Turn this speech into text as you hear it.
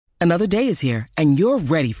Another day is here, and you're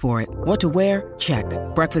ready for it. What to wear? Check.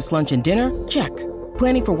 Breakfast, lunch, and dinner? Check.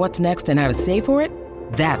 Planning for what's next and how to save for it?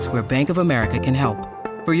 That's where Bank of America can help.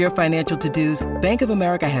 For your financial to-dos, Bank of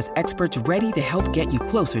America has experts ready to help get you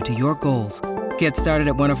closer to your goals. Get started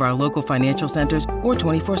at one of our local financial centers or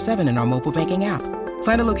 24/7 in our mobile banking app.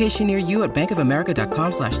 Find a location near you at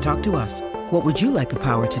bankofamerica.com/talktous. What would you like the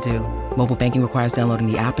power to do? Mobile banking requires downloading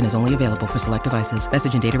the app and is only available for select devices.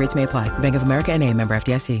 Message and data rates may apply. Bank of America N.A., member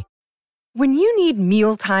FDIC. When you need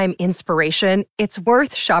mealtime inspiration, it's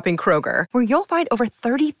worth shopping Kroger, where you'll find over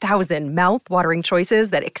 30,000 mouth-watering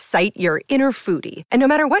choices that excite your inner foodie. And no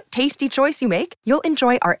matter what tasty choice you make, you'll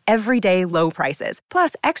enjoy our everyday low prices,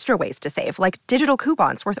 plus extra ways to save, like digital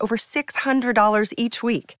coupons worth over $600 each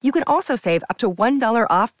week. You can also save up to $1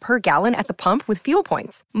 off per gallon at the pump with fuel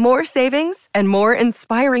points. More savings and more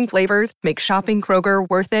inspiring flavors make shopping Kroger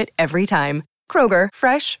worth it every time. Kroger,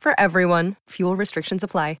 fresh for everyone. Fuel restrictions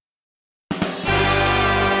apply.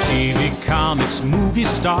 TV, comics, movie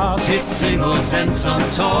stars, hit singles and some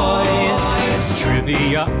toys. It's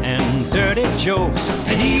trivia and dirty jokes,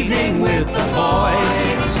 an evening with the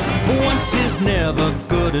boys. Once is never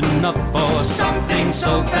good enough for something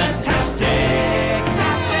so fantastic.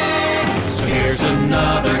 So here's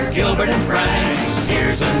another Gilbert and Franks.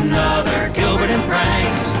 Here's another Gilbert and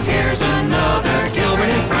Franks. Here's another Gilbert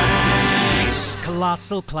and Franks.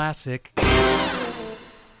 Colossal classic.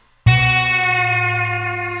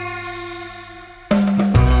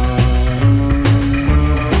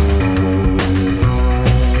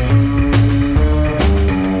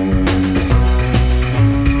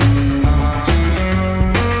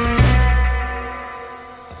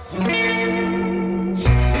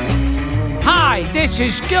 This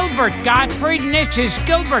is Gilbert Gottfried, and this is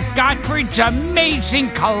Gilbert Gottfried's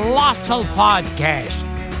amazing Colossal Podcast,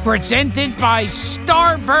 presented by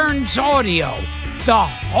Starburns Audio, the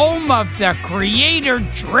home of the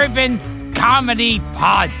creator-driven comedy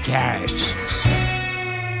podcasts.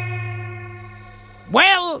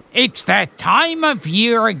 Well, it's that time of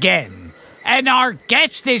year again, and our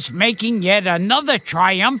guest is making yet another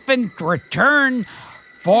triumphant return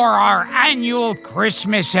for our annual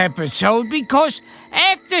Christmas episode, because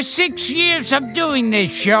after 6 years of doing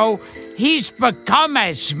this show, he's become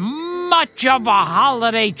as much of a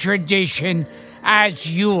holiday tradition as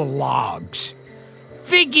Yule logs,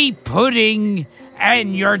 figgy pudding,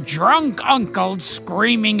 and your drunk uncle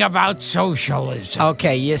screaming about socialism.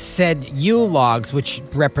 Okay, you said Yule logs, which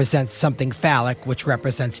represents something phallic, which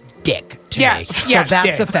represents dick to me. Yes, So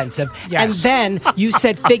that's dick. offensive. Yes. And then you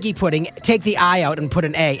said figgy pudding, take the I out and put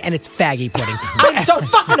an A, and it's faggy pudding. I'm so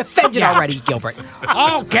fucking offended Yeah. already, Gilbert.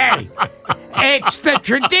 Okay, it's the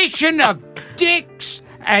tradition of dicks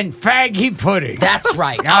and faggy pudding. That's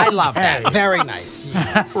right. I love that. Very nice.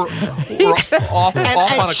 Yeah. We're off on And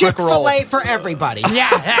a quick roll. Chick-fil-A for everybody.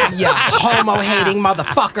 Yeah. You homo-hating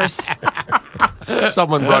motherfuckers.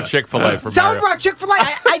 Someone brought Chick-fil-A for Someone Mario. brought Chick-fil-A.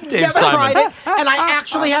 I never Simon. tried it, and I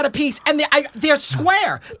actually had a piece. And they're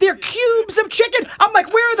square. They're cubes of chicken. I'm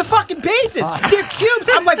like, where are the fucking bases? They're cubes.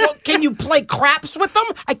 I'm like, well, can you play craps with them?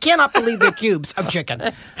 I cannot believe they're cubes of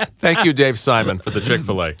chicken. Thank you, Dave Simon, for the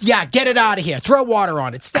Chick-fil-A. Yeah, get it out of here. Throw water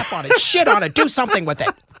on it. Step on it. Shit on it. Do something with it.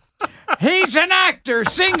 He's an actor,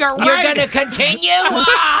 singer, You're writer. going to continue?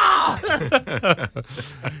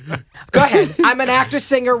 Go ahead. I'm an actor,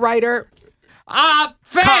 singer, writer.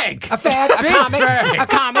 Fag. A fag, a Big comic, fag. a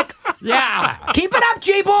comic. Yeah. Keep it up,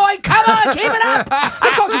 G-boy. Come on, keep it up.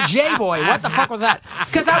 I called you J-boy. What the fuck was that?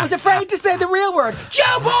 Because I was afraid to say the real word.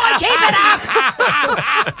 Joe-boy, keep it up.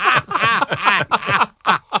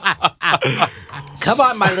 Come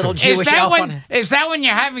on, my little Jewish elf. Is that when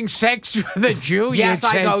you're having sex with a Jew? Yes, you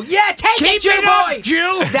I say, go, yeah, take keep it, Jew it boy. up,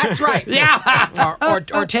 Jew. That's right. Yeah.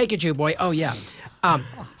 or take it, Jew boy. Oh, yeah.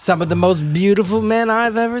 Some of the most beautiful men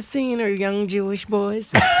I've ever seen are young Jewish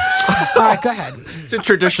boys. All right, go ahead. It's a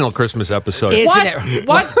traditional Christmas episode. Isn't it?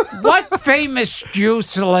 What famous Jew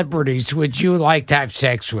celebrities would you like to have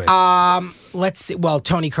sex with? Let's see. Well,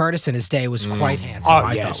 Tony Curtis in his day was quite handsome.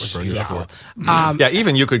 I thought was beautiful. Yeah,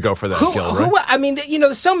 even you could go for that, Gil, right? I mean,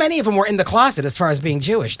 so many of them were in the closet as far as being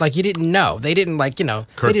Jewish. Like, you didn't know. They didn't,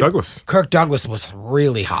 Kirk Douglas. Kirk Douglas was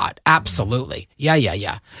really hot. Absolutely.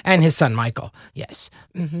 Yeah. And his son, Michael. Yes.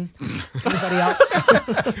 Mm-hmm. Anybody else?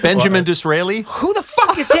 Benjamin Disraeli? Who the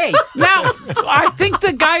fuck is he? Now, I think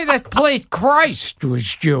the guy that played Christ was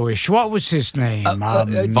Jewish. What was his name?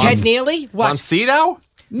 Ted Neely? What? Von Sydow?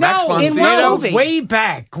 Max von in Sydow? what movie? Way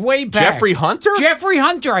back. Jeffrey Hunter? Jeffrey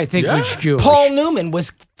Hunter, I think, was Jewish. Paul Newman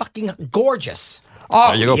was fucking gorgeous. Oh,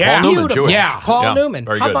 There you go, yeah. Paul Newman, Beautiful. Jewish. Yeah. Paul Newman.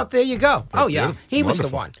 Very How good. about, there you go. Oh, yeah. you. He was the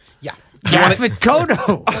Wonderful. one. Yeah. Yaphet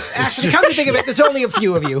Kotto. Actually, come to think of it, there's only a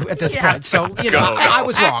few of you at this point, so I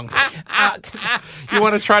was wrong. You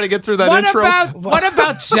want to try to get through that What intro?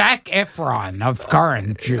 about Zac Efron of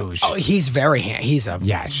Current Juice? Oh, he's very he's a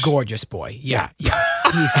gorgeous boy. Yeah. He's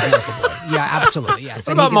a beautiful boy. Yeah, absolutely. Yes.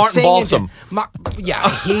 What about Martin Balsam?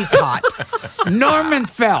 He's hot. Norman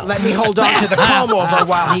Fell. Let me hold on to the comb over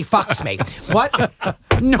while he fucks me. What?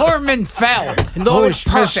 Norman Fell.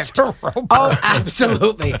 Perfect. Oh,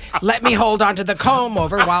 absolutely. Let me hold on to the comb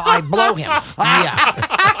over while I blow him.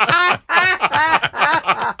 Yeah.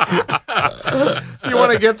 You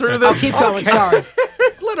want to get through this? I'll keep going. Sorry.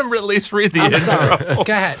 Let him at least read the intro. Sorry. Go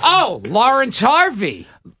ahead. Oh, Lawrence Harvey.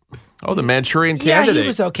 Oh, the Manchurian Yeah, Candidate. he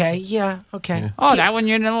was okay. Yeah, okay. Oh, that one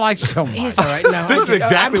you didn't like so much. He's all right. No, This is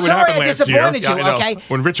exactly what happened last year. I'm sorry I disappointed you, I know. okay?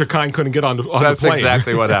 When Richard Kind couldn't get on the That's plane.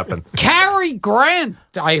 exactly what happened. Cary Grant,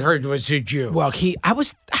 I heard, was a Jew. Well,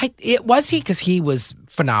 was he because he was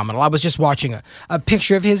phenomenal. I was just watching a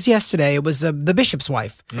picture of his yesterday. It was the bishop's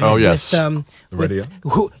wife. Oh, yes. Radio.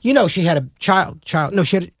 Who she had a child. No,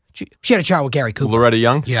 she had a child with Gary Cooper. Loretta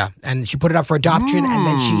Young? Yeah, and she put it up for adoption, and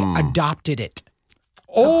then she adopted it.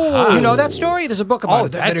 Oh, Do you know that story? There's a book about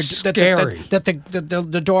it that's scary. that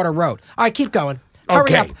the daughter wrote. All right, keep going.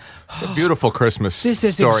 Hurry up. A beautiful Christmas This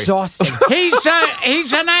is story. exhausting.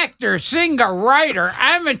 He's an actor, singer, writer,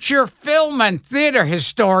 amateur film and theater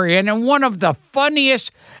historian, and one of the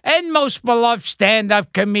funniest and most beloved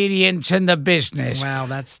stand-up comedians in the business. Well,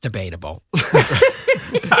 that's debatable.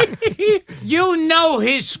 You know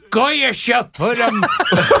his Goyisha put him.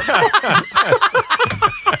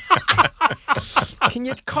 Can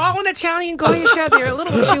you call an Italian Goyisha? They're a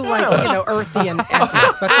little too, earthy and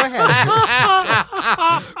ethnic. But go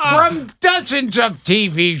ahead. From dozens of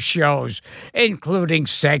TV shows, including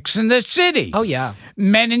Sex and the City. Oh, yeah.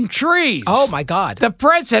 Men in Trees. Oh, my God. The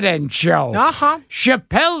President Show. Uh-huh.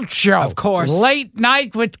 Chappelle Show. Of course. Late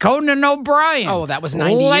Night with Conan O'Brien. Oh, that was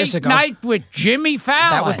 90 years ago. Late Night with Jimmy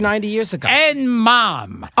Fallon. That was 90 years ago. And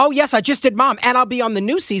Mom. Oh, yes, I just did Mom. And I'll be on the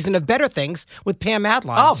new season of Better Things with Pam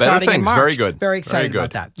Adlon. Oh, Better starting in Things. March. Very good. Very excited Very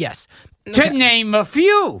about good. that. Yes. To name a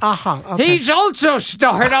few. Uh-huh. Okay. He's also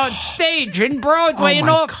starred on stage in Broadway and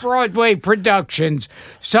off-Broadway productions,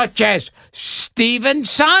 such as Stephen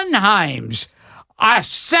Sondheim's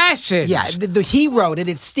Assassins. Yeah, he wrote it.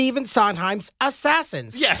 It's Stephen Sondheim's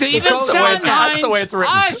Assassins. Yes. Stephen That's the way it's- Sondheim's that's the way it's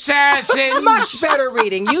written. Assassins. Much better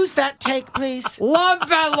reading. Use that take, please. Love,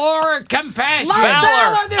 Valor, Compassion. Love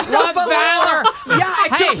Valor. There's no Love, Valor. Yeah, it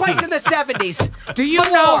took Hey. place in the 70s. Do you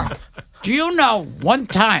know one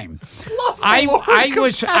time I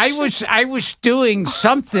was doing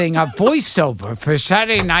something, a voiceover for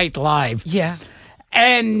Saturday Night Live. Yeah.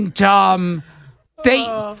 And for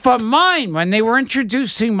mine, when they were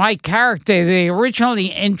introducing my character, they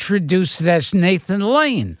originally introduced it as Nathan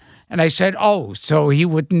Lane. And I said, oh, so he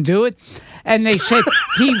wouldn't do it? And they said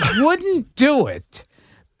he wouldn't do it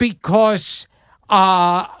because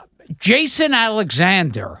Jason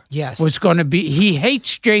Alexander was going to be, he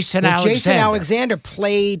hates Jason Alexander. Jason Alexander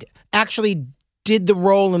actually did the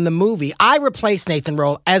role in the movie. I replaced Nathan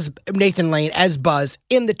Lane as Buzz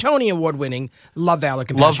in the Tony Award-winning Love, Valor,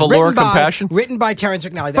 Compassion. Love, Valor, Compassion? Written by Terrence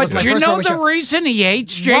McNally. That was But my you first know Broadway the show. reason he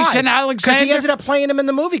hates Jason Alexander? Because he ended up playing him in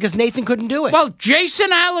the movie because Nathan couldn't do it. Well,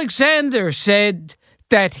 Jason Alexander said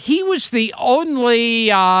that he was the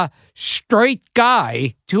only straight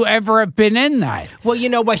guy to ever have been in that. Well, you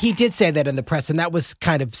know what? He did say that in the press, and that was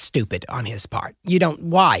kind of stupid on his part.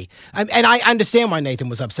 Why? And I understand why Nathan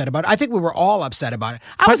was upset about it. I think we were all upset about it.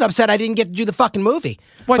 I was upset I didn't get to do the fucking movie.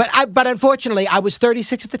 But unfortunately, I was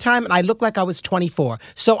 36 at the time, and I looked like I was 24.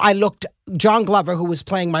 So John Glover, who was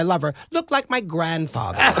playing my lover, looked like my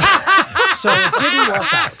grandfather. So it didn't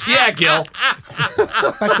work out. Yeah, Gil.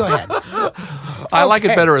 But go ahead. I like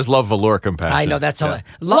it better as Love, Valor, Compassion. I know, that's a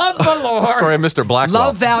Love, Valor. Story of Mr. Blackwell.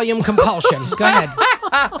 Love, Valium, Compulsion. Go ahead.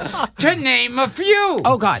 To name a few.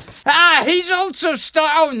 Oh, God. He's also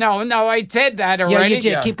Oh, no, I said that already. Yeah, you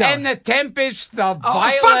did. Keep going. And the Tempest, the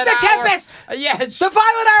Violet fuck the Hour. Tempest! Yes. The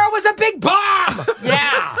Violet Hour was a big bomb!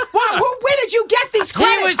 Yeah. Where did you get these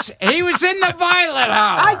credits? He was in the Violet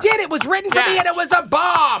Hour. I did. It was written for me, and it was a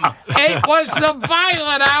bomb. It was the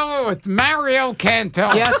Violet Hour with Mario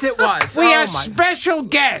Cantone. Yes, it was. We have special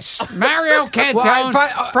guest, Mario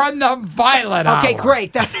Cantone from the Violet Hour. Okay,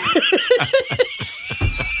 great.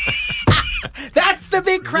 That's the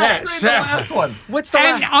big credit. Yes. The last one. What's the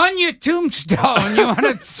And last? on your tombstone, you want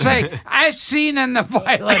to say, as seen in the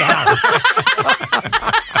Violet Hour.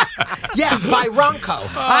 Yes, by Ronco.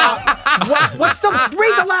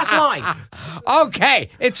 Read the last line. Okay,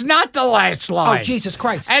 it's not the last line. Oh, Jesus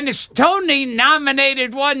Christ. And it's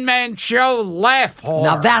Tony-nominated one-man show Laugh Whore.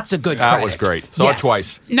 Now that's a good credit. That was great. Saw it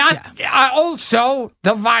twice. Not also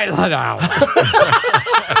the Violet Hour.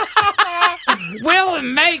 We'll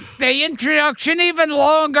make the introduction even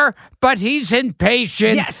longer, but he's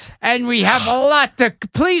impatient. Yes. And we have a lot to...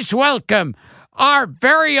 Please welcome our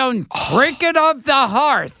very own Cricket of the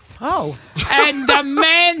Hearth. Oh. And the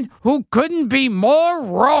man who couldn't be more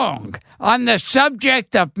wrong on the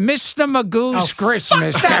subject of Mr. Magoo's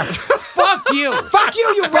Christmas Carol. Fuck you. Fuck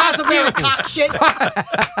you, you razzleberry cock shit.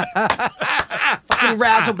 Fucking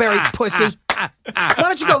razzleberry pussy. Why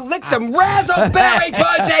don't you go lick some razzleberry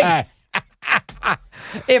pussy?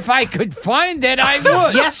 If I could find it, I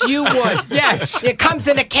would. Yes, you would. Yes. It comes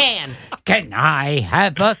in a can. Can I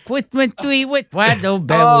have a quit with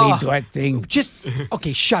waddleberry thing? Just,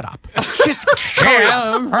 okay, shut up. Just carry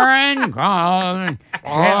on. Children gone.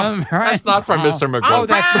 That's not from Mr. Magoo. Oh,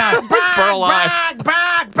 that's not. It's Burl Ives.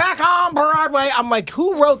 Back on Broadway. I'm like,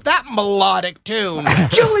 who wrote that melodic tune?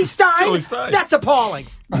 Julie Stein. Julie Stein. That's appalling.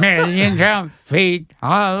 Millions of feet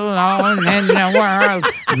alone in the world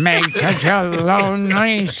make such a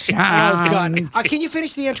lonely sound. Oh, God. Can you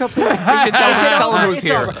finish the intro, please? Tell him who's It's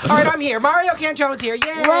here. over. All right, I'm here. Mario Cantone's here.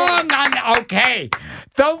 Yay. Wrong on, okay.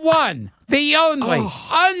 The one, the only,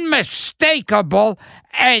 unmistakable,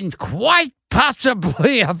 and quite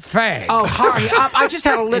possibly a fag. Oh, hurry up. I just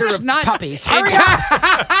had a litter of puppies. Hurry up.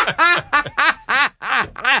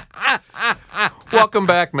 Welcome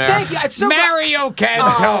back, Mayor. Thank you. It's so Mario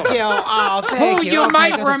Cantone. Thank Who you. you Oh, might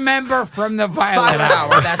thank you. remember from the Violet Violet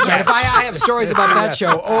Hour. Hour. That's right. If I have stories about that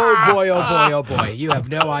show, oh boy, oh boy, oh boy. You have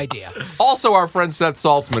no idea. Also, our friend Seth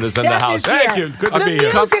Saltzman is in the Seth house. is here. Thank you. Good to the be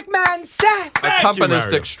here. music man, Seth. Accompanist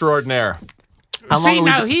Mario. extraordinaire. How long See, have we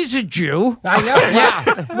now been- he's a Jew. I know.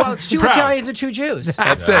 Yeah. Well, it's two Proud. Italians and two Jews.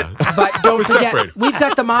 That's it. But don't forget, separated. we've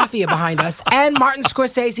got the mafia behind us, and Martin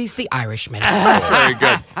Scorsese's The Irishman. That's very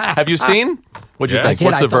good. Have you seen? What'd you Yeah. think?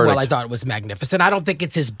 What's the verdict? Well, I thought it was magnificent. I don't think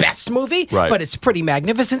it's his best movie, Right. but it's pretty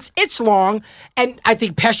magnificent. It's long, and I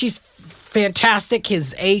think Pesci's fantastic.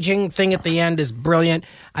 His aging thing at the end is brilliant.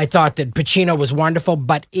 I thought that Pacino was wonderful,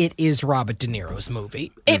 but it is Robert De Niro's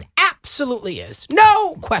movie. It absolutely is.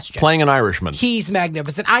 No question. Playing an Irishman. He's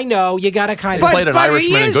magnificent. I know, you got to kind of... played an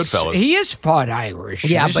Irishman in Goodfellas. He is part Irish,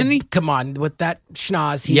 Yeah, isn't but he? come on, with that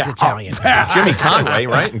schnoz, he's Yeah. Italian. Jimmy Conway,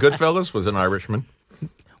 right? In Goodfellas was an Irishman.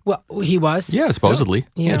 Well, he was? Yeah, supposedly.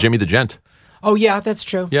 Yeah, Jimmy the Gent. Oh, yeah, that's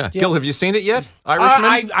true. Yeah. Gil, have you seen it yet?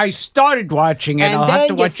 Irishman? I started watching it. And I'll have then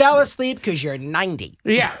to you watch. fell asleep because you're 90.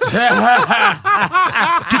 Yeah.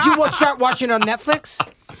 Did you start watching it on Netflix?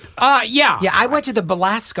 Yeah. Yeah, I went to the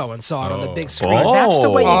Belasco and saw it on the big screen. That's the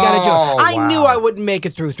way you got to do Oh, it. I wow. knew I wouldn't make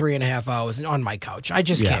it through 3.5 hours on my couch. I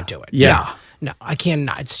just can't do it. Yeah. No, I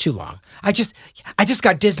cannot. It's too long. I just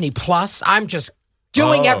got Disney Plus. I'm just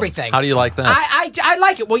doing everything. How do you like that? I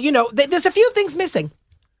like it. Well, you know, there's a few things missing.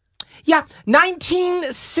 Yeah,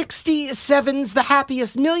 1967's The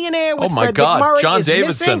Happiest Millionaire with Oh, my Fred God. McMurray John is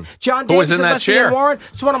Davidson. missing. John Who was Davidson, in that Leslie chair? Ann Warren.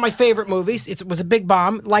 It's one of my favorite movies. It was a big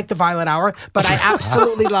bomb, like The Violet Hour, but I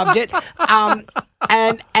absolutely loved it.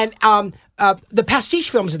 The pastiche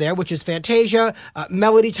films are there, which is Fantasia,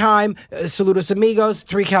 Melody Time, Saludos Amigos,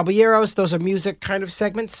 Three Caballeros. Those are music kind of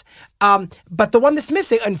segments. But the one that's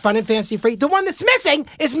missing, and Fun and Fancy Free, the one that's missing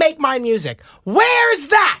is Make Mine Music. Where's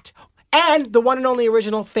that? And the one and only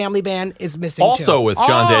original Family Band is missing Also too. with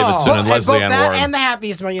John Davidson and Leslie both Ann that Warren. and The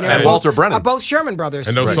Happiest Millionaire. And both- Walter Brennan. both Sherman Brothers.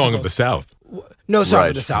 And no Song of the South. No Song Right,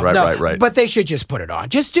 of the South. right, no, right. But they should just put it on.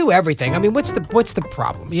 Just do everything. I mean, what's the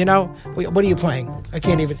problem? You know, what are you playing? I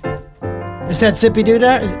can't even. Is that Zippy Doo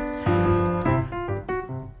Dah?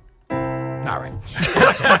 All right.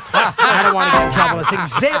 That's it. I don't want to get in trouble. It's like,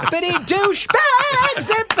 zippity douchebag,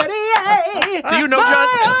 zippity a. Do you know John?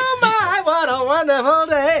 Oh my, what a wonderful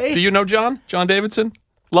day. Do you know John? John Davidson?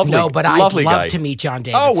 Lovely. No, but I'd lovely love guy. to meet John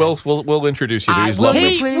Davidson. Oh, we'll introduce you to. He's I will.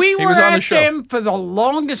 lovely. Please. We He were was on the at show. him for the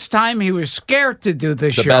longest time. He was scared to do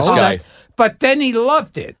the show. best guy. But then he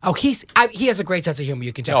loved it. Oh, he has a great sense of humor.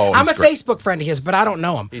 You can tell. Oh, I'm a he's great. Facebook friend of his, but I don't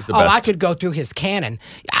know him. He's the I best. could go through his canon.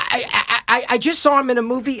 I just saw him in a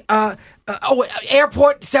movie.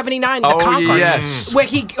 Airport 79, The Oh, Concord, yes. where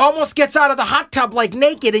he almost gets out of the hot tub like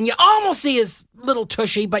naked, and you almost see his little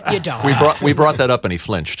tushy, but you don't. We brought that up and he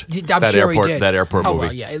flinched. I'm that sure he airport, did. That airport Oh, movie.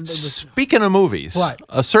 well, yeah, it was- Speaking of movies, What?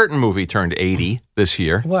 A certain movie turned 80 this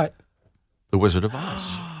year. What? The Wizard of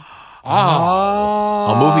Oz.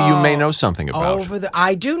 Oh, A movie you may know something about.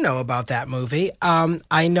 I do know about that movie.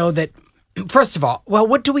 I know that. First of all, well,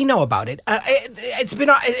 what do we know about it? It's been.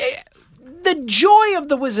 the joy of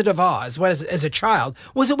The Wizard of Oz as a child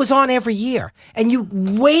was it was on every year, and you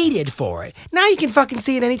waited for it. Now you can fucking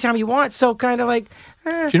see it anytime you want, so kind of like...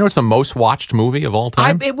 Do you know it's the most watched movie of all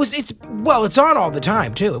time? It's on all the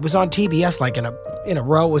time, too. It was on TBS like in a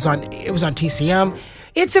row. It was on TCM.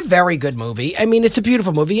 It's a very good movie. I mean, it's a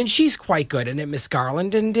beautiful movie, and she's quite good in it, Miss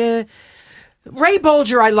Garland. And Ray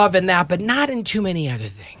Bolger I love in that, but not in too many other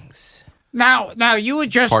things. Now you were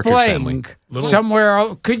just Partridge playing Family.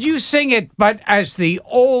 somewhere. Could you sing it, but as the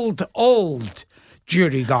old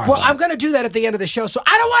Judy Garland? Well, I'm going to do that at the end of the show, so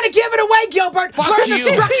I don't want to give it away, Gilbert. Learn the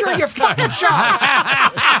structure of your fucking show.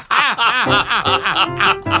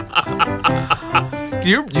 Do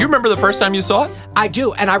you remember the first time you saw it? I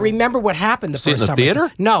do, and I remember what happened the See it first in the time.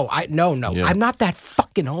 theater? No. Yeah. I'm not that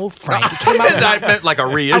fucking old, Frank. It came out I meant like a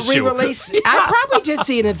reissue. A re-release. I probably did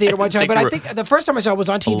see it in the theater one time, but I think the first time I saw it was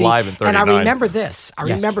on TV. Alive in 39. And I remember this. I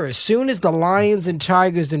remember as soon as the lions and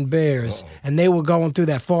tigers and bears, and they were going through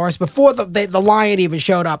that forest, before the lion even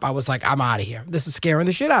showed up, I was like, I'm out of here. This is scaring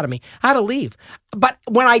the shit out of me. I had to leave. But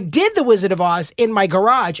when I did The Wizard of Oz in my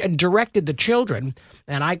garage and directed the children,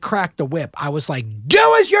 and I cracked the whip, I was like,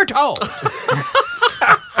 do as you're told.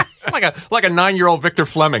 like a 9-year-old Victor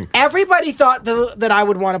Fleming. Everybody thought that I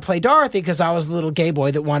would want to play Dorothy because I was the little gay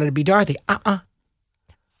boy that wanted to be Dorothy.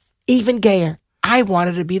 Even gayer. I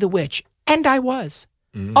wanted to be the witch, and I was.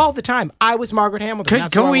 All the time. I was Margaret Hamilton.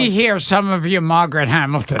 Can we hear some of your Margaret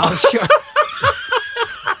Hamilton? Oh, sure.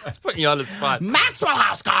 That's putting you on the spot. Maxwell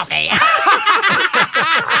House coffee.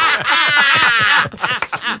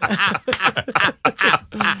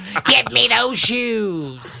 Give me those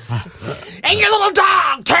shoes. And your little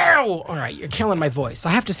dog, too. All right, you're killing my voice. I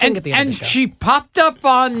have to sing at the end of the show. And she popped up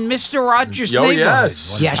on Mr. Rogers' Neighborhood.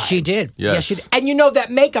 Yes. Yes, she did. Yes. Yes, she did. And you know that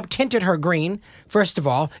makeup tinted her green, first of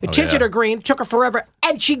all. It tinted her green, took her forever,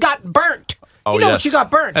 and she got burnt. Oh, you know yes. when she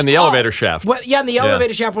got burnt? And the elevator shaft. Well, yeah, and the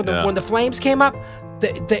elevator shaft when the flames came up,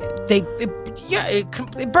 it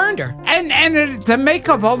burned her. And the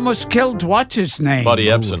makeup almost killed what's his name? Buddy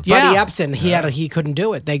Ebsen. Yeah. Buddy Ebsen, he couldn't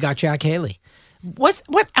do it. They got Jack Haley. What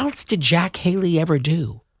else did Jack Haley ever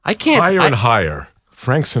do? I can't. Higher and Higher.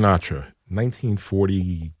 Frank Sinatra,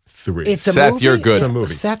 1943. It's a Seth, movie? you're good. It's a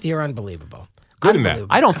movie. Seth, you're unbelievable. Good in that.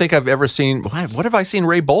 Unbelievable. I don't think I've ever seen. What have I seen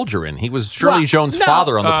Ray Bolger in? He was Shirley Jones'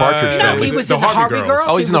 father on the Partridge No, Family. he was The in the Harvey Harvey Girls. Girls.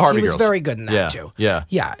 Oh, he's in the Harvey He was Girls. very good in that, Yeah, too. yeah.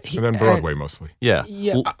 Yeah. And then Broadway mostly. Yeah.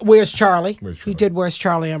 Yeah. Where's Charlie? Where's He Charlie? did Where's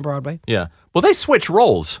Charlie on Broadway. Yeah. Well, they switch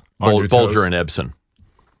roles, On Your Bolger Toes. and Ebsen.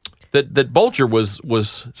 That Bolger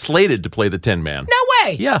was slated to play the Tin Man. No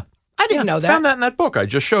way. Yeah. I didn't know that. Found that in that book I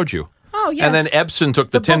just showed you. Oh, yes. And then Ebsen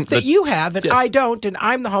took the tin. book that you have, and Yes. I don't, and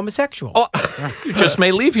I'm the homosexual. Oh, you just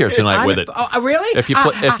may leave here tonight with it. Oh, really? If you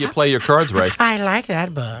play your cards right. I like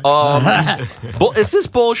that book. Is this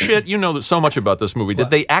bullshit? You know so much about this movie. Did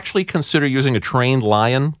they actually consider using a trained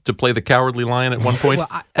lion to play the cowardly lion at one point? Well,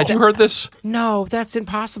 Had you heard this? No, that's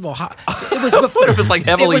impossible. It was before. It was like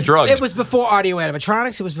heavily drugged. It was before audio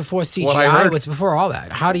animatronics. It was before What I CGI. heard. It was before all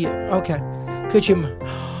that. How do you? Okay, could you?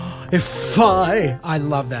 If I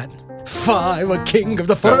love that. If I were king of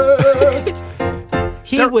the forest.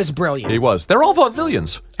 He was brilliant. He was. They're all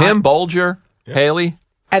vaudevillians. Him, Bolger, Haley.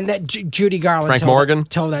 And that Judy Garland Frank Morgan.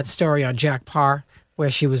 told that story on Jack Parr, where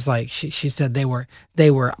she was like, she said they would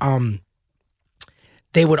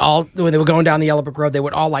all, when they were going down the Yellow Brick Road, they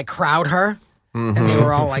would all like crowd her. And they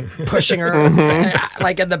were all like pushing her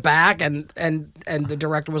like in the back, and the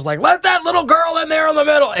director was like, let that little girl in there in the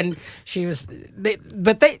middle. And she was,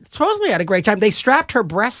 but they supposedly had a great time. They strapped her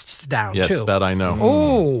breasts down Yes, too. that I know.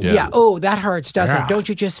 Oh, yeah. Oh, that hurts, doesn't Yeah. it? Don't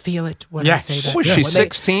you just feel it when Yes. I say that? Was she When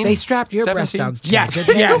 16? They strapped your breast 17? down. Yes,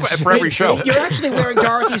 didn't they? yes. For every show. You're actually wearing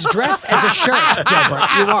Dorothy's dress as a shirt, Gilbert.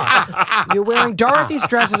 You are. You're wearing Dorothy's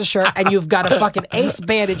dress as a shirt, and you've got a fucking ace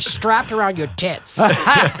bandage strapped around your tits.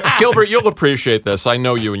 Gilbert, you'll appreciate this. I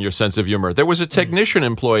know you and your sense of humor. There was a technician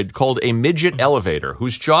employed called a midget elevator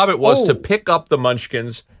whose job it was to pick up the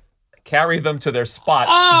munchkins, carry them to their spot,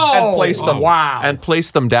 and place them and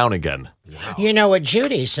place them down again. You know what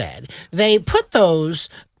Judy said? They put those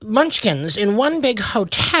munchkins in one big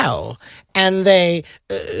hotel, and they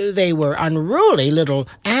were unruly little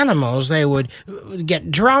animals. They would get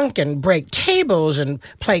drunk and break tables and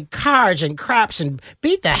play cards and craps and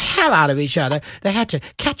beat the hell out of each other. They had to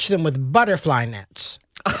catch them with butterfly nets.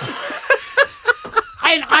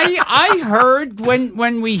 And I heard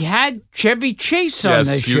when we had Chevy Chase on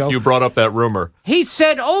the show, you brought up that rumor. he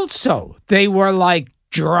said also they were like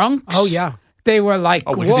drunks. Oh, yeah. They were like,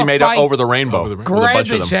 Oh, because he made up Over the Rainbow. With a grab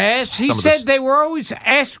bunch of his them. ass. He Some of said this- they were always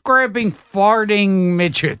ass-grabbing, farting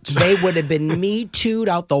midgets. They would have been Me Too'd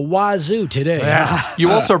out the wazoo today.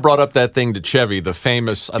 You also brought up that thing to Chevy, the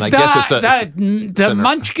famous, and I guess it's a... the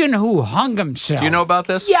munchkin who hung himself. Do you know about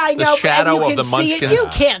this? Yeah, I know. The shadow and you of can the see munchkin it. You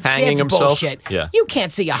can't see hanging it's himself. bullshit. Yeah. You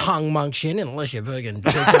can't see a hung munchkin unless you fucking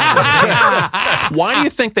take him in his pants. Why do you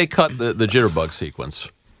think they cut the jitterbug sequence?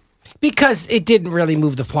 Because it didn't really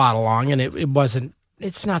move the plot along, and it wasn't.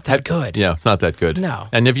 It's not that good. Yeah, it's not that good. No.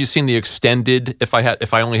 And have you seen the extended If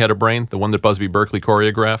I Only Had a Brain, the one that Busby Berkeley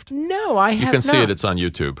choreographed? No, I have You can see not. it. It's on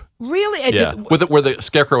YouTube. Really? Yeah, where the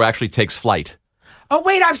scarecrow actually takes flight. Oh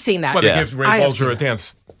wait, I've seen that. But Yeah. it gives Ray I have Bolger seen a it.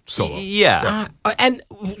 dance solo. Yeah, And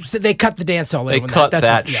so they cut the dance solo. they in cut That's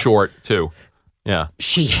that what- yeah. short too. Yeah,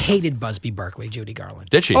 She hated Busby Berkeley, Judy Garland.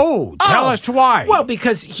 did she? Oh, tell us why. Well,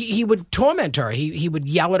 because he would torment her. He would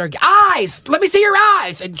yell at her, eyes, let me see your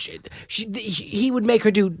eyes. And he would make her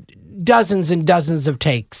do dozens and dozens of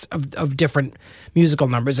takes of different musical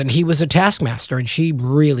numbers. And he was a taskmaster, and she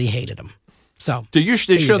really hated him. So Did you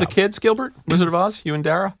there you show the go. kids, Gilbert? Wizard of Oz? You and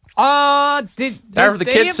Dara? Have The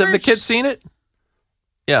kids have the kids seen it?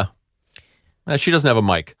 Yeah. She doesn't have a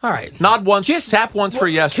mic. All right. Nod once, tap once for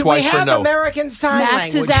yes, Can twice we for have no. American Sign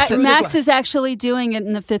Max Language? is through the Max glass? is actually doing it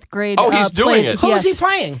in the 5th grade. Oh, he's doing play. it. Who's he Yes.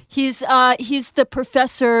 playing? He's the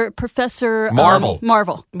Professor Marvel.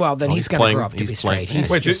 Marvel. Well, then Oh, he's he's going to playing- grow up to he's be playing- straight. He's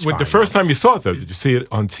Wait, just the fine. first time you saw it, though, did you see it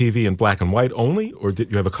on TV in black and white only, or did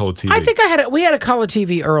you have a color TV? I think we had a color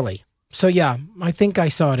TV early. So yeah, I think I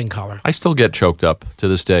saw it in color. I still get choked up to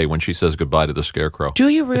this day when she says goodbye to the scarecrow. Do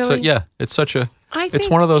you It's really? it's such a. I It's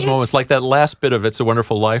think one of those it's- moments, like that last bit of "It's a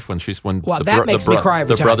Wonderful Life" when Well, that makes me cry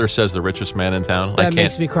every the time. brother says the richest man in town. That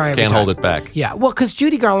makes me cry every Can't time. hold it back. Yeah, well, because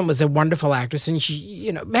Judy Garland was a wonderful actress, and she,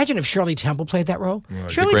 imagine if Shirley Temple played that role.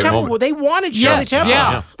 Shirley great Temple, moment. well, they wanted Shirley Yes, Temple.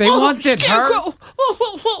 yeah. They wanted her. Scarecrow.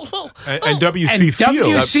 and W.C. And Fields.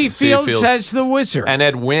 W.C. Fields Fields. as the wizard. And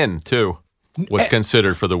Ed Wynn too was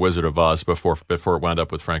considered for the Wizard of Oz before it wound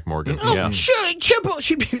up with Frank Morgan. Yeah. Shirley Temple,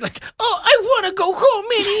 she'd be like, "Oh, I want to go home,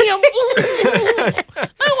 Minnie.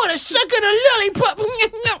 I want to suck on a lollipop."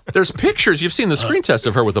 No. There's pictures. You've seen the screen test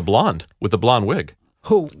of her with the blonde wig.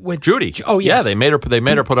 Who with Judy. Oh yes. Yeah, they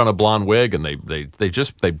made her put on a blonde wig, and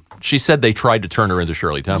she said they tried to turn her into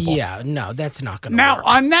Shirley Temple. Yeah, no, that's not going to Now, work.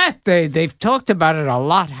 on that, they've talked about it a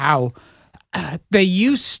lot, how they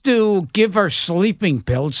used to give her sleeping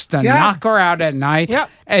pills to Yeah. knock her out at night. Yep.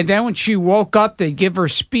 And then when she woke up, they'd give her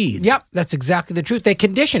speed. Yep, that's exactly the truth. They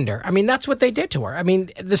conditioned her. I mean, that's what they did to her. I mean,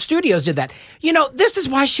 the studios did that. This is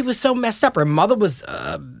why she was so messed up. Her mother was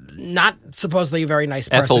not supposedly a very nice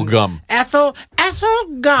person. Ethel Gum. Ethel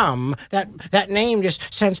Gum. That name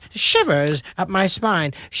just sends shivers up my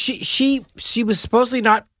spine. She was supposedly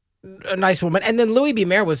not a nice woman, and then Louis B.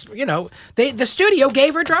 Mayer was, the studio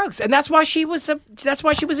gave her drugs, and that's why she was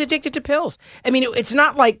addicted to pills. I mean, it's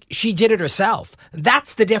not like she did it herself.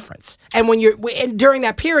 That's the difference. And and during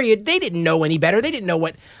that period, they didn't know any better. They didn't know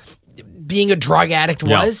what being a drug addict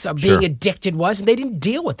was, or being addicted was, and they didn't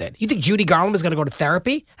deal with it. You think Judy Garland was going to go to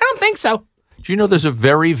therapy? I don't think so. Do you know there's a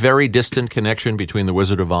very, very distant connection between the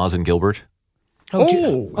Wizard of Oz and Gilbert?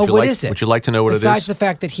 What is it? Would you like to know what Besides it is? the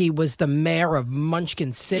fact that he was the mayor of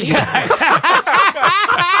Munchkin City.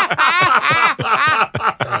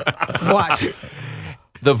 What?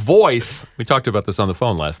 The voice, we talked about this on the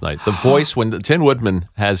phone last night. The voice, when Tin Woodman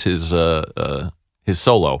has his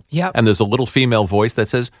solo, Yep. and there's a little female voice that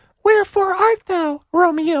says, "Wherefore art thou,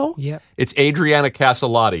 Romeo?" Yep. It's Adriana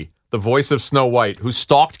Caselotti, the voice of Snow White, who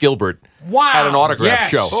stalked Gilbert Wow. at an autograph Yes.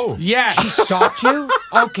 show. Oh. Yes. She stalked you?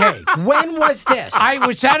 Okay. When was this? I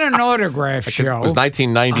was at an autograph show. It was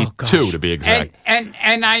 1992, to be exact. And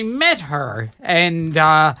I met her, and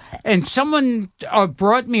someone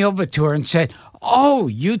brought me over to her and said, "Oh,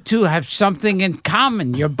 you two have something in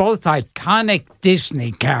common. You're both iconic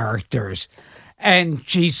Disney characters." And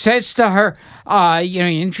she says to her,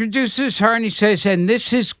 he introduces her, and he says, "And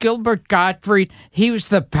this is Gilbert Gottfried. He was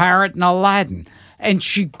the parrot in Aladdin." And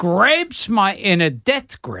she grabs in a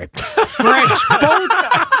death grip, grabs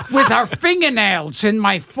both with her fingernails in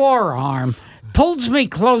my forearm, pulls me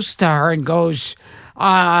close to her and goes,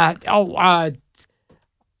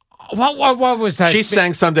 what was that? She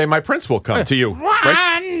sang "Someday My Prince Will Come" to you.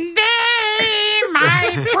 Right? One day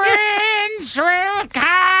my prince will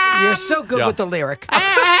come. You're so good with the lyric.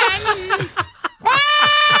 And when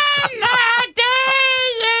the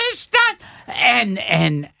day is done.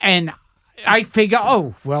 And I figure,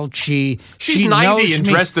 She's 90 knows and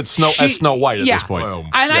me. dressed as Snow White at this point. Well,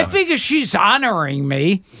 And I figure she's honoring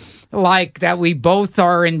me. like that we both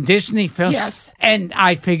are in Disney films. Yes. And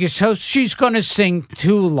I figured, so she's going to sing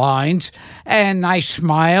 2 lines. And I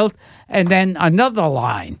smiled. And then another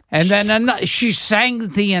line. And then she sang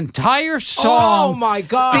the entire song. Oh, my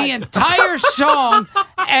God. The entire song.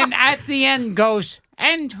 And at the end goes,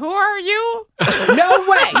 and who are you? No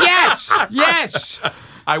way. Yes.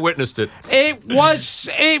 I witnessed it. It was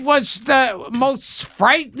the most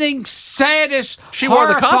frightening, saddest, She wore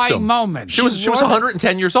the horrifying costume. moment. She was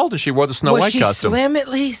 110 years old, and she wore the Snow Was White she costume. slim at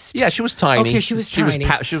least? Yeah, she was tiny. Okay, she was tiny.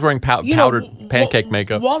 She was wearing You know, powdered pancake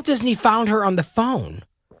makeup. Walt Disney found her on the phone.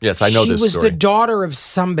 Yes, I know this She was story. the daughter of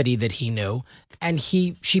somebody that he knew, and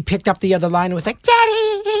she picked up the other line and was like, "Daddy,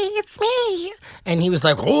 it's me." And he was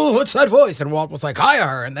like, "Oh, what's that voice?" And Walt was like, "Hire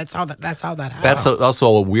her." And that's how that happened. That's also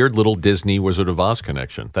a weird little Disney Wizard of Oz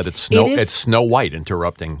connection. That it's Snow White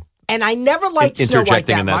interrupting. And I never liked Snow White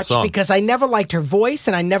interjecting that in that much song. because I never liked her voice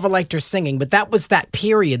and I never liked her singing. But that was that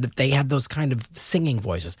period that they had those kind of singing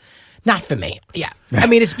voices. Not for me. Yeah. I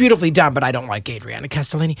mean, it's beautifully done, but I don't like Adriana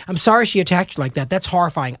Castellini. I'm sorry she attacked you like that. That's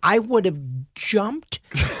horrifying. I would have jumped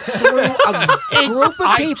through a group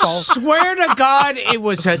of people. I swear to God, it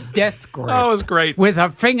was a death grip. Oh, it was great. With her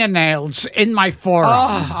fingernails in my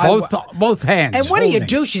forearm, both hands. And what do you holding.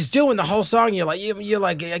 do? She's doing the whole song. You're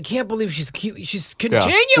like, I can't believe she's cute. She's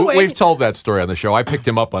continuing. We've told that story on the show. I picked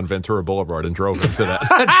him up on Ventura Boulevard and drove him to that.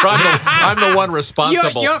 I'm the one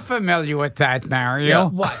responsible. You're familiar with that, Mario. Yeah.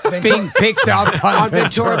 What? Being picked up on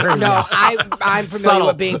Ventura. No, I'm familiar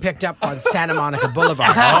with being picked up on Santa Monica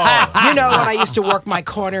Boulevard. You know, when I used to work my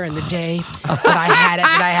corner in the day, that I had a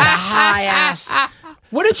high ass.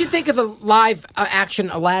 What did you think of the live action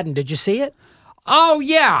Aladdin? Did you see it? Oh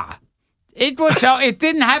yeah, it was. It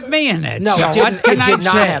didn't have me in it. No, so it didn't. What can It did I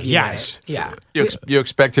not say? have you Yes. in it. Yeah. You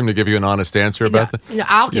expect him to give you an honest answer about that? No,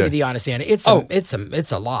 I'll give you the honest answer. It's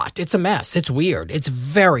a lot. It's a mess. It's weird. It's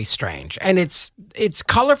very strange, and it's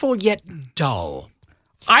colorful yet dull.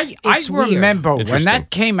 I weird. remember when Interesting.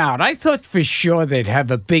 that came out, I thought for sure they'd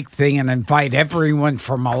have a big thing and invite everyone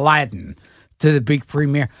from Aladdin to the big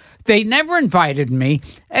premiere. They never invited me.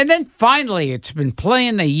 And then finally, it's been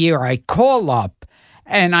playing a year. I call up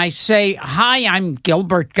and I say, "Hi, I'm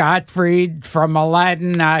Gilbert Gottfried from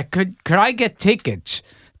Aladdin. Could I get tickets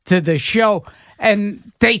to the show?" And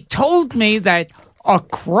they told me that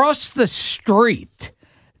across the street,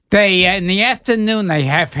 in the afternoon, they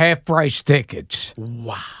have half-price tickets.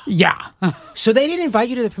 Wow. Yeah. So they didn't invite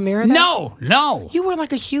you to the premiere of that? No. You were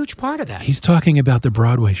like a huge part of that. He's talking about the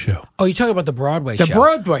Broadway show. Oh, you're talking about the Broadway show. The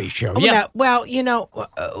Broadway show, Oh, yeah. now, well,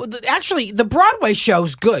 actually, the Broadway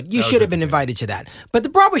show's good. You should have been invited to that. But the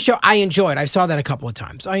Broadway show, I enjoyed. I saw that a couple of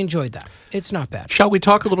times. I enjoyed that. It's not bad. Shall we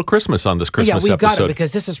talk a little Christmas on this Christmas we've got episode? it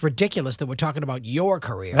because this is ridiculous that we're talking about your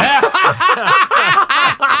career.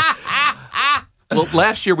 Well,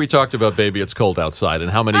 last year we talked about "Baby It's Cold Outside"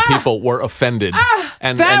 and how many people were offended.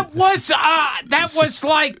 That was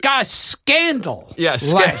like a scandal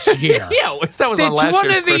last year. Yeah, that was on It's last one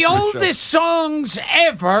year's of the Christmas oldest songs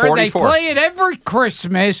ever. 44. They play it every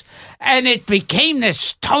Christmas, and it became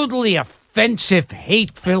this totally offensive,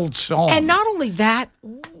 hate-filled song. And not only that,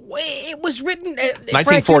 it was written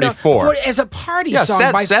 1944 as a party Yeah,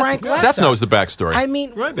 song by Frank Lesser. Seth knows the backstory. I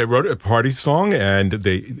mean, Right, they wrote a party song, and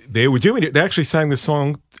they were doing it. They actually sang the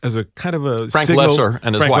song as a kind of a Frank signal. Lesser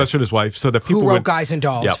and his Frank wife. Lesser and his wife, so that people who wrote would. Guys and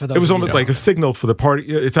Dolls? Yeah. For those It was of you almost who like a signal for the party.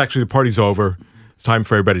 It's actually the party's over. It's time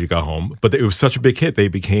for everybody to go home. But it was such a big hit. They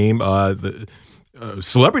became the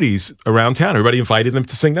celebrities around town. Everybody invited them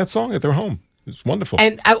to sing that song at their home. It's wonderful.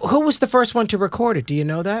 And who was the first one to record it? Do you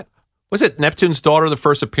know that? Was it Neptune's Daughter, the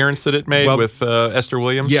first appearance that it made Well, with Esther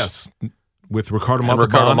Williams? Yes, with Ricardo And Ricardo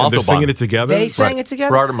Montalban. And they're Montalban. singing it together. They sang Right. it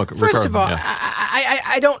together. First of all, yeah.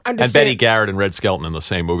 I don't understand. And Betty Garrett and Red Skelton in the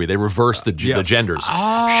same movie. They reversed the Yes. genders.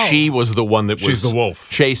 Oh. She was the one that She's was the wolf.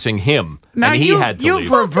 chasing him, now and he had to you've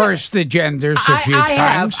leave. reversed the genders a few I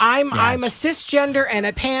have. times. I'm a cisgender and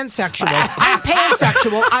a pansexual. I'm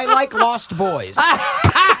pansexual. I like Lost Boys.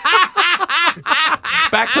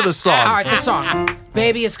 Back to the song. All right, the song.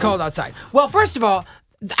 Baby, it's cold outside. Well, first of all,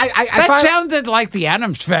 I That find sounded like the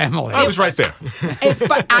Addams Family. I was right there.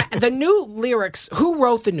 the new lyrics. Who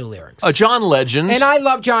wrote the new lyrics? John Legend. And I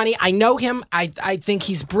love Johnny. I know him. I think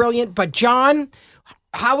he's brilliant. But John,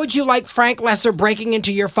 how would you like Frank Lesser breaking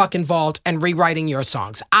into your fucking vault and rewriting your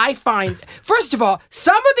songs? I find, first of all,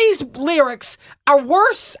 some of these lyrics are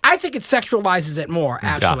worse. I think it sexualizes it more,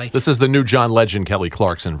 actually. Yeah, this is the new John Legend, Kelly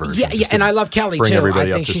Clarkson version. Yeah, and I love Kelly, bring too. I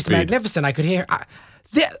everybody up think to she's speed. magnificent. I could hear...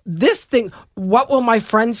 This thing, what will my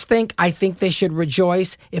friends think? I think they should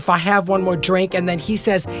rejoice if I have one more drink. And then he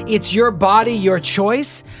says, it's your body, your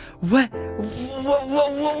choice. What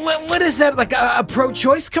is that, like a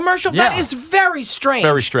pro-choice commercial? Yeah. That is very strange.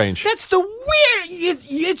 Very strange. That's the weird,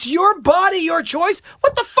 it's your body, your choice.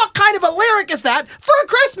 What the fuck kind of a lyric is that for a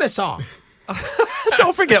Christmas song?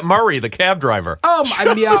 Don't forget Murray, the cab driver.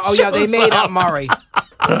 They made up Murray.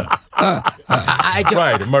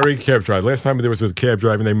 Right, Murray cab driver. Last time there was a cab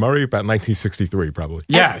driver named Murray, about 1963, probably.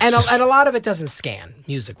 Yes. And a lot of it doesn't scan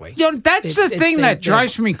musically. That's the thing that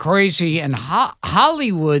drives me crazy. And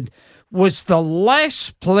Hollywood was the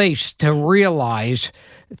last place to realize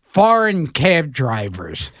foreign cab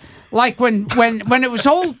drivers. Like when it was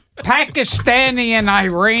all Pakistani and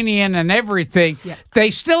Iranian and everything, they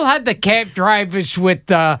still had the cab drivers with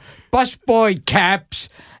the busboy caps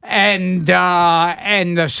and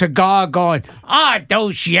the cigar going,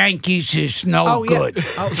 those Yankees is no good.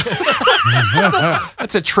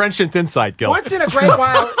 That's a trenchant insight, Gil. Once in a great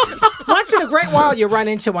while, you run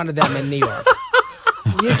into one of them in New York.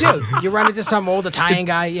 You do. You run into some old Italian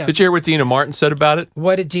guy. Yeah. Did you hear what Dina Martin said about it?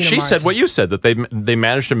 What did Dina Martin She said say? what you said, that they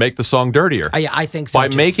managed to make the song dirtier. I think so, by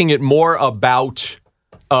too. making it more about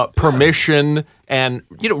permission, and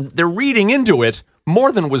they're reading into it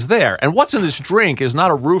more than was there. And what's in this drink is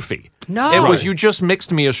not a roofie. No. It was, you just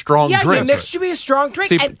mixed me a strong drink. Yeah, you mixed me a strong drink.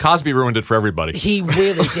 See, and Cosby ruined it for everybody. he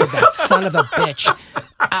really did that, son of a bitch.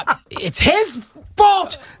 It's his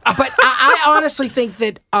fault. But I honestly think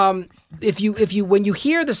that when you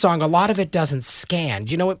hear the song, a lot of it doesn't scan.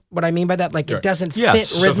 Do you know what I mean by that? Like, it doesn't fit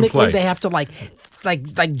doesn't rhythmically. play. They have to like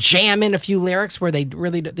jam in a few lyrics where they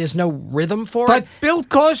really there's no rhythm for But it. Bill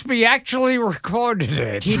Cosby actually recorded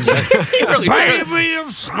it. He did. He really should. Baby,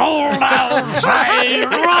 it's cold outside.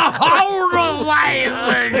 Hold away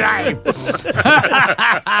the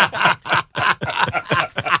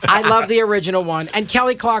I love the original one, and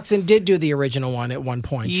Kelly Clarkson did do the original one at one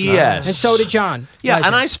point. Yes. and so did John. Yeah, Legend.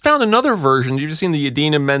 and I found another version. You've seen the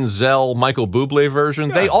Idina Menzel, Michael Bublé version.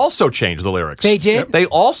 They also changed the lyrics. They did? They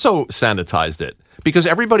also sanitized it because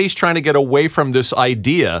everybody's trying to get away from this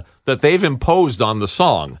idea that they've imposed on the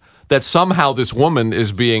song that somehow this woman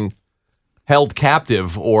is being held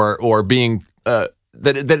captive or being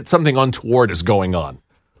that something untoward is going on.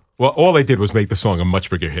 Well, all they did was make the song a much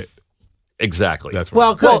bigger hit. Exactly. That's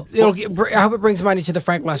Well, right. good. I hope it brings money to the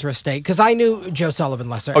Frank Lesser estate, because I knew Joe Sullivan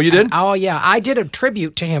Lesser. Oh, you did? Oh, yeah. I did a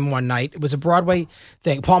tribute to him one night. It was a Broadway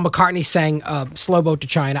thing. Paul McCartney sang Slow Boat to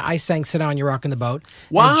China. I sang Sit Down, You're Rockin' the Boat.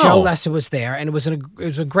 Wow. And Joe Lesser was there, and it was a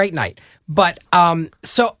great night. But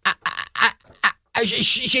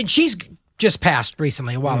she's just passed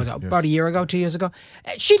recently, a while ago, about a year ago, 2 years ago.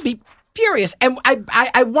 She'd be furious. And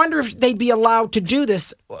I wonder if they'd be allowed to do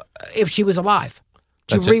this if she was alive.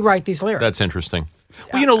 To rewrite these lyrics. That's interesting.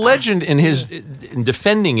 Well, Legend in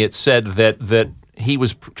defending it said that he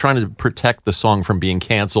was trying to protect the song from being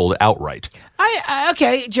canceled outright.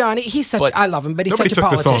 Okay, Johnny. I love him, but he's Nobody such a took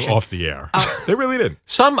the politician. song off the air. They really did.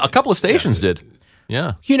 A couple of stations did.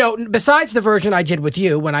 Yeah. Besides the version I did with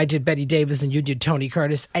you when I did Betty Davis and you did Tony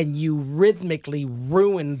Curtis, and you rhythmically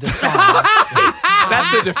ruined the song. That's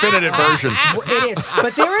the definitive version. It is.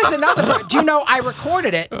 But there is another version. Do you know I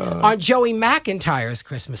recorded it on Joey McIntyre's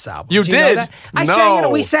Christmas album? You Do you know did? that? No.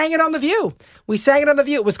 We sang it on The View.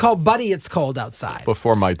 It was called Buddy, It's Cold Outside.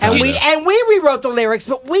 Before my time. And we rewrote the lyrics,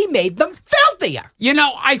 but we made them filthier.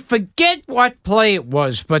 I forget what play it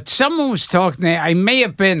was, but someone was talking. I may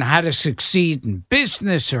have been How to Succeed in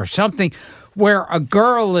Business or something, where a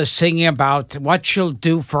girl is singing about what she'll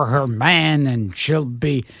do for her man, and she'll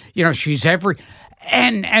be, she's every.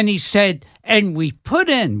 And he said, and we put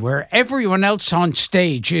in where everyone else on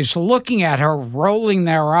stage is looking at her, rolling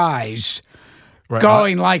their eyes, Right.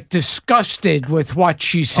 going like disgusted with what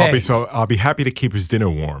she said. I'll be happy to keep his dinner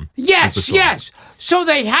warm. Yes. So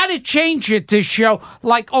they had to change it to show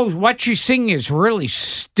what she's singing is really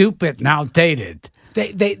stupid and outdated.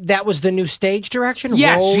 That was the new stage direction?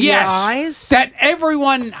 Yes, Roll yes. your eyes? That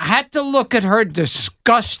everyone had to look at her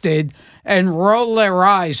disgusted and roll their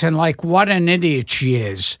eyes and what an idiot she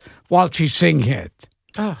is while she's singing it.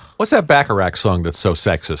 What's that Bacharach song that's so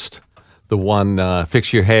sexist? The one,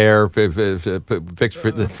 fix your hair, fix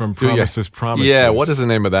for the From Promises, Promises. Yeah, what is the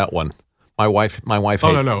name of that one? My wife hates. My wife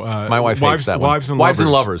hates that one. Wives and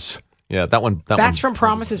Lovers. Yeah, that one. That's from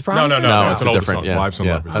Promises, Promises? No, it's an a older different. song. Yeah, Wives and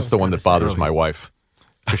yeah, Lovers. that's the one that bothers my wife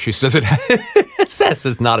because she says it says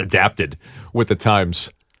it's not adapted with the times.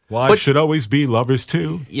 Wives should always be lovers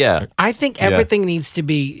too. Yeah, I think everything needs to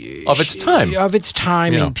be of its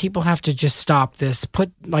time. And people have to just stop this.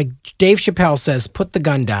 Dave Chappelle says, put the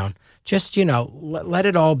gun down. Just, let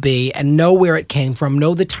it all be and know where it came from,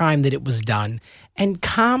 know the time that it was done, and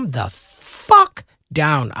calm the fuck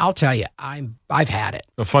down. I'll tell you, I've had it.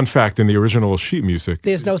 A fun fact in the original sheet music.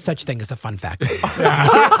 There's no such thing as a fun fact.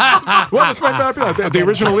 Well, this might not be that. The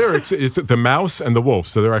original lyrics, it's the mouse and the wolf,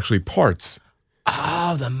 so they're actually parts.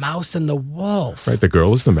 Oh, the mouse and the wolf. Right, the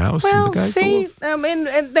girl is the mouse and the guy's the wolf.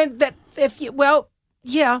 And then that,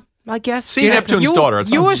 yeah, I guess. See Neptune's daughter. It's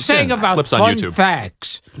You on- were saying yeah, about clips on fun YouTube.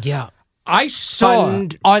 facts. Yeah. I saw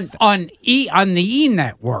on the E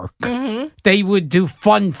Network, they would do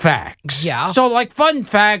fun facts. Yeah. So like fun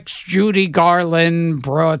facts, Judy Garland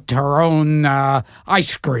brought her own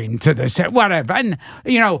ice cream to the set, whatever. And,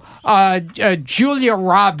 Julia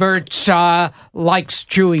Roberts likes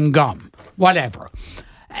chewing gum, whatever.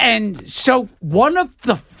 And so one of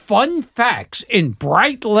the fun facts in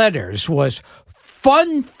bright letters was,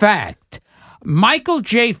 fun fact, Michael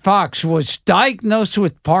J. Fox was diagnosed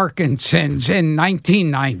with Parkinson's in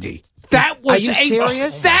 1990. That was Are you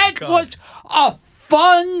serious? That was a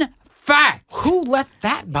fun fact. Who let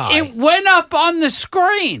that by? It went up on the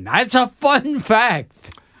screen. That's a fun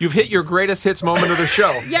fact. You've hit your greatest hits moment of the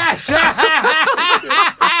show. Yes.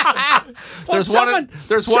 There's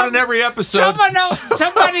one in every episode.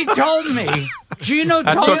 Somebody told me. Gino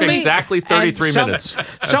That told took me. exactly 33 and minutes. and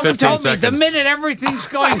Someone 15 told me seconds. the minute everything's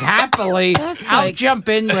going happily, I'll jump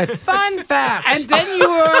in with fun fact. And then you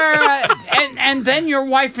were, and then your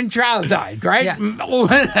wife and child died, right?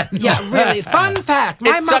 Yeah. Yeah, really. Fun fact.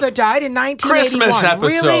 My It's mother a died in 1981. Christmas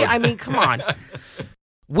episode. Really? I mean, come on.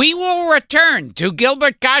 We will return to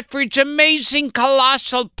Gilbert Gottfried's amazing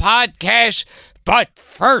colossal podcast, but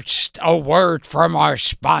first, a word from our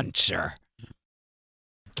sponsor.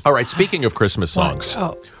 All right, speaking of Christmas songs,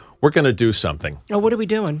 we're going to do something. Oh, what are we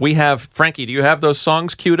doing? We have, Frankie, do you have those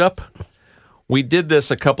songs queued up? We did this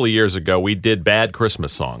a couple of years ago. We did bad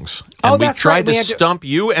Christmas songs. And we that's tried right. to stump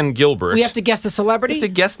you and Gilbert. We have to guess the We celebrity? have to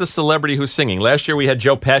guess the celebrity who's singing. Last year we had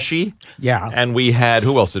Joe Pesci. Yeah. And we had,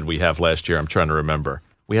 who else did we have last year? I'm trying to remember.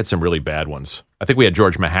 We had some really bad ones. I think we had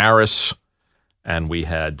George Maharis. And we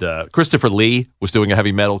had Christopher Lee was doing a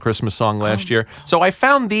heavy metal Christmas song last year. So I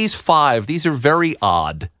found these 5. These are very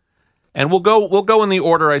odd. And we'll go in the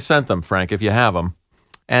order I sent them, Frank, if you have them.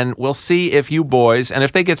 And we'll see if you boys, and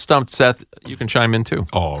if they get stumped, Seth, you can chime in too.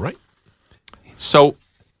 All right. So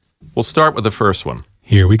we'll start with the first one.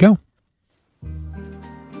 Here we go.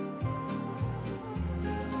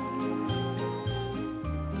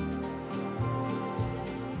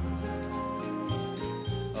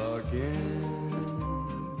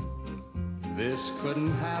 This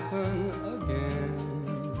couldn't happen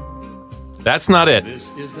again. That's not it. This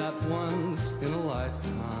is that once in a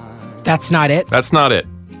lifetime. That's not it. That's not it.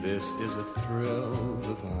 This is a thrill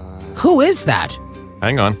divine. Who is that?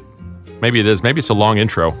 Hang on. Maybe it is. Maybe it's a long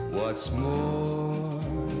intro. What's more,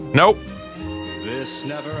 Nope. this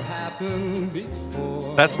never happened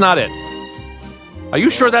before. That's not it. Are you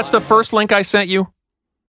sure that's the first link I sent you?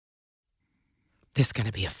 This is going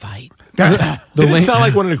to be a fight. Didn't sound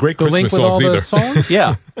like one of the great The Christmas link with all songs either. the songs?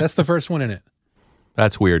 Yeah. That's the first one in it.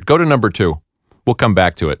 That's weird. Go to number 2. We'll come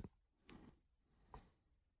back to it.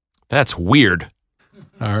 That's weird.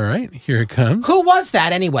 All right, here it comes. Who was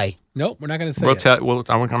that anyway? Nope, we're not going to say We'll it.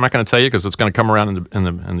 I'm not going to tell you because it's going to come around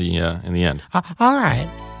in the end. All right.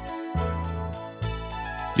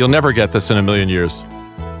 You'll never get this in a million years.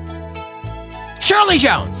 Shirley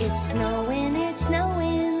Jones. It's snowing,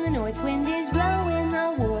 the north wind is blowing,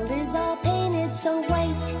 the world is all painted so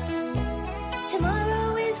white.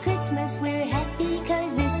 Tomorrow is Christmas, we're happy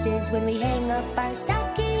cause this is when we hang up our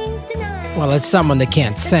stockings tonight. Well, it's someone that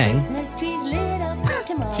can't sing. Christmas tree's lit up,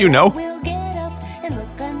 tomorrow Do you know? we'll get up and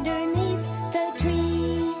look underneath the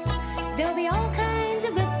tree. There'll be all kinds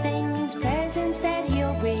of good things, presents that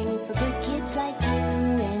he'll bring for good kids like you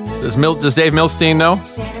and me. Does Dave Milstein know?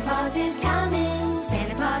 Santa Claus is coming,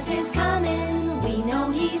 Santa Claus is coming, we know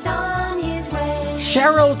he's on his way.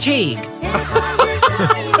 Cheryl Teague. Santa Claus is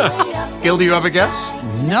flying way up Gil, do you have a in the guess? sky.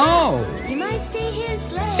 No. You might see his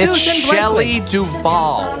sleigh. It's Susan Shelley Brinkley.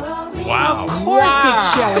 Duvall. Of course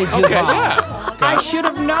it's Shelley Duvall. I should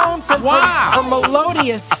have known from her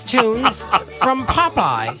melodious tunes from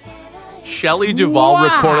Popeye. Shelley Duvall Wow.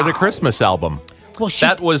 recorded a Christmas album. Well,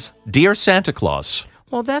 That was Dear Santa Claus.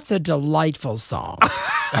 Well, that's a delightful song.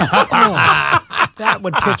 That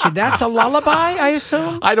would put you. That's a lullaby, I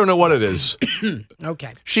assume. I don't know what it is.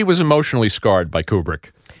 Okay. She was emotionally scarred by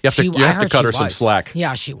Kubrick. You have I to heard cut she her some was. slack.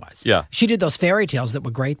 Yeah, she was. Yeah. She did those fairy tales that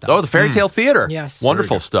were great, though. Oh, the Fairy Tale Theater. Yes.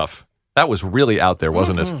 Wonderful stuff. That was really out there,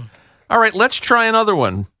 wasn't it? All right, let's try another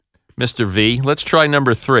one, Mr. V. Let's try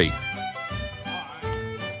number 3.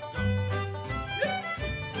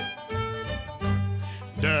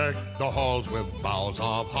 walls with boughs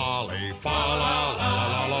of holly. Fa la la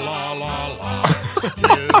la la la la la.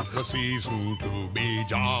 'Tis the season to be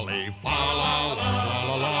jolly. Fa la la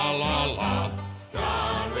la la la la.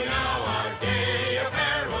 Don we now our gay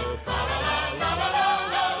apparel. Fa la la la la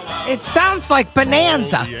la la. It sounds like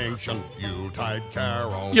Bonanza. The ancient Yuletide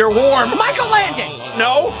carol. You're warm. Michael Landon.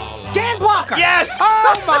 No. Dan Blocker. Yes.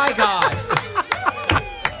 Oh, my God.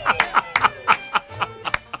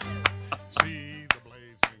 See the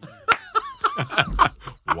blazing.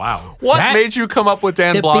 Wow. What made you come up with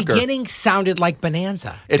Dan The Blocker? beginning sounded like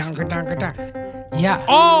Bonanza. It's- Yeah.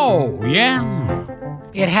 Oh, yeah.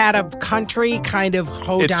 It had a country kind of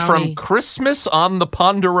hoedowny. It's from Christmas on the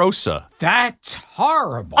Ponderosa. That's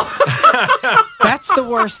horrible. That's the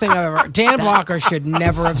worst thing I've ever. Dan Blocker should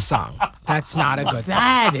never have sung. That's not a good thing.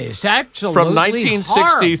 That is absolutely From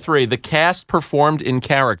 1963, the cast performed in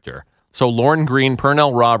character. So Lorne Greene,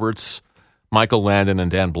 Pernell Roberts, Michael Landon,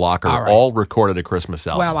 and Dan Blocker All right. all recorded a Christmas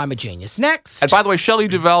album. Well, I'm a genius. Next. And by the way, Shelley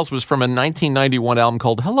Duvall's was from a 1991 album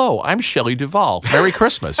called Hello, I'm Shelley Duvall. Merry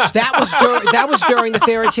Christmas. That was during the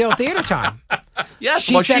Fairy Tale Theater time. Yes,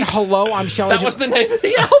 She said, "Hello, I'm Shelley." That was the name of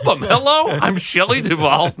the album. Hello, I'm Shelley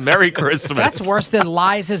Duvall. Merry Christmas. That's worse than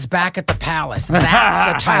Liza's Back at the Palace. That's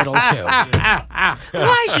a title too.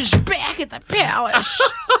 Liza's Back at the Palace.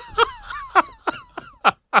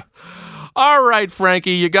 All right,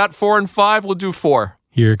 Frankie, you got 4 and 5. We'll do 4.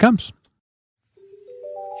 Here it comes.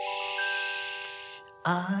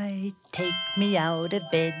 I take me out of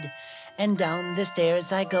bed, and down the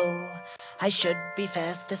stairs I go. I should be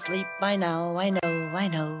fast asleep by now, I know.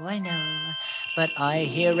 But I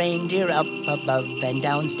hear reindeer up above, and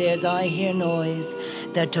downstairs I hear noise.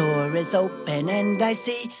 The door is open, and I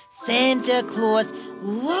see Santa Claus.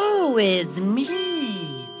 Woe is me!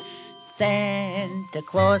 Santa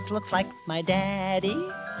Claus looks like my daddy.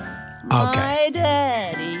 My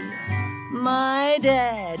daddy.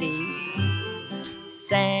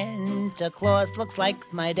 Santa Claus looks like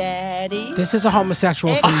my daddy. This is a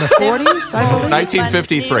homosexual from the 40s, I believe.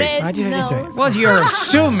 1953. 1953. Well, you're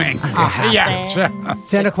assuming. Yes.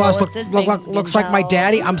 Santa Claus looks like my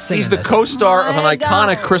daddy. I'm singing He's the this. co-star of an My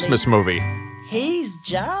iconic God. Christmas movie. He's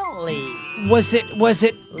jolly. Was it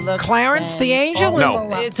Clarence the Angel?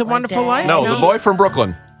 No. It's a Wonderful Life? No, the boy from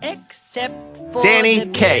Brooklyn. Except for Danny the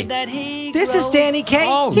Kaye. beard that he This is grows. Danny Kaye.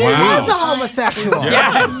 Oh, he wow. was a homosexual.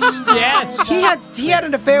 Yes. He had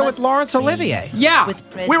an affair with Laurence Olivier. Yeah.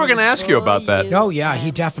 We were going to ask you about that. Oh yeah, he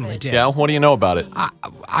definitely did. Yeah, what do you know about it?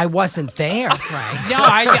 I wasn't there, Frank. No,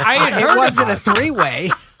 I had heard It wasn't a about it.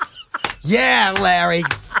 three-way. Yeah, Larry.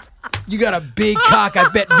 You got a big cock. I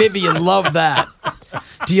bet Vivian loved that.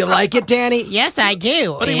 Do you like it, Danny? Yes, I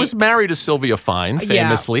do. But he was married to Sylvia Fine,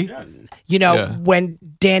 famously. You know, when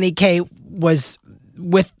Danny Kaye was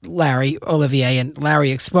with Larry Olivier and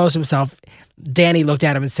Larry exposed himself, Danny looked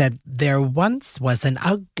at him and said, "There once was an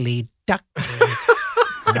ugly duck."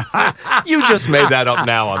 You just made that up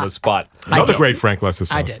now on the spot. Another great Frank Lesser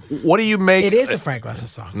song. I did. What do you make? It is a Frank Lesser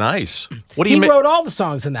song. Nice. What do you He make? wrote all the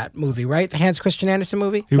songs in that movie, right? The Hans Christian Andersen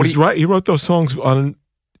movie? He was right. He wrote those songs on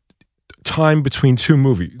time between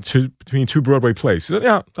between two Broadway plays. He said,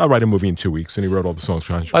 yeah, I'll write a movie in 2 weeks, and he wrote all the songs.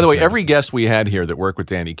 By the way, every guest we had here that worked with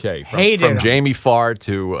Danny Kaye, from Hated him. Jamie Farr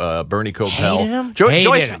to Bernie Hated Coppell, him?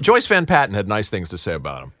 Joyce Van Patten had nice things to say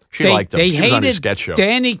about him. She They liked him. She was on his hated sketch show.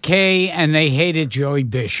 Danny Kaye and they hated Joey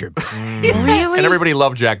Bishop. Really? And everybody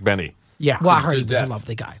loved Jack Benny. Yeah. Well, I heard he to was a death.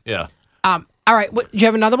 lovely guy. Yeah. All right. Do you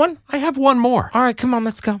have another one? I have one more. All right, come on,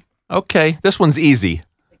 let's go. Okay, this one's easy.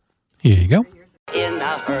 Here you go. In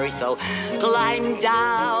a hurry, so climb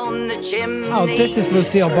down the chimney. Oh, this is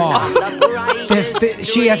Lucille Ball.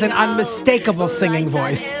 She has an unmistakable singing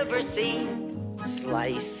voice.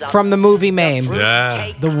 From the movie Mame.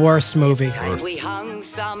 Yeah. The worst movie. We hung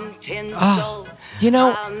some tinsel. Oh, you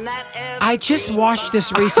know, I just watched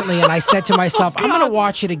this recently and I said to myself, I'm going to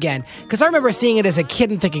watch it again. Because I remember seeing it as a kid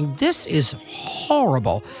and thinking, this is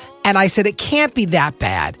horrible. And I said, it can't be that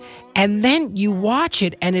bad. And then you watch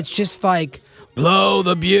it and it's just like, blow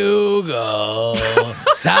the bugle,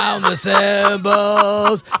 sound the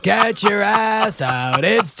cymbals, get your ass out,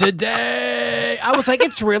 it's today. I was like,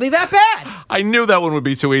 it's really that bad. I knew that one would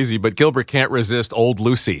be too easy, but Gilbert can't resist Old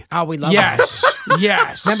Lucy. Oh, we love Yes.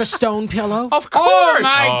 Yes. Remember Stone Pillow? Of course. Oh,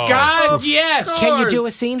 my God. Yes. Can you do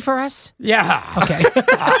a scene for us? Yeah. Okay.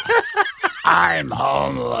 I'm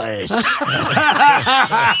homeless.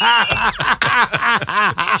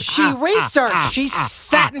 She researched. She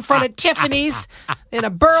sat in front of Tiffany's in a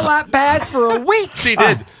burlap bag for a week. She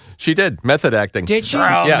did. She did. Method acting. Did she?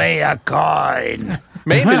 Throw Yeah. me a coin.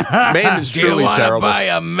 Mame is truly terrible. Buy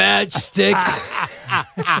a matchstick?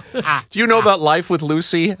 Do you know about Life with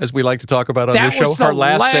Lucy, as we like to talk about on That this show? was the Her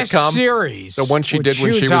last sitcom series. The one she did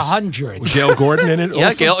when she was 100. Was Gail Gordon in it? Yeah,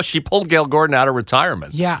 also? Gail. She pulled Gail Gordon out of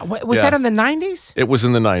retirement. Yeah. Was Yeah. that in the 90s? It was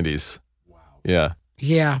in the 90s. Wow. Yeah.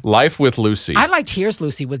 Yeah. Life with Lucy. I liked Here's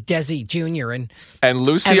Lucy with Desi Jr. and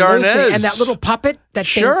Lucy Arnaz. and that little puppet. That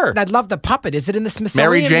Sure. thing, I love the puppet. Is it in the Smithsonian?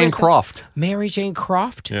 Mary Jane Where's the- Croft. Mary Jane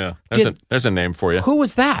Croft? Yeah. Did- There's a name for you. Who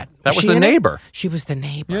was that? That was she the in it? neighbor. She was the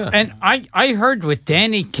neighbor. Yeah. And I heard with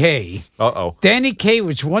Danny Kaye. Uh-oh. Danny Kaye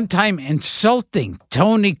was one time insulting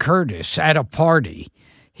Tony Curtis at a party.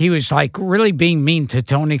 He was like really being mean to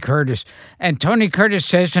Tony Curtis. And Tony Curtis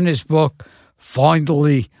says in his book,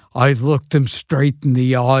 finally, I looked him straight in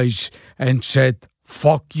the eyes and said,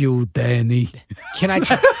 fuck you, Danny. Can I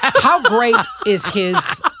tell how great is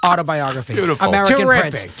his autobiography? Beautiful. American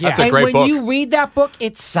Terrific, Prince. yeah. That's a and great when book. you read that book,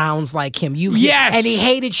 it sounds like him. Yes. And he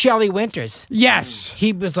hated Shelley Winters. Yes.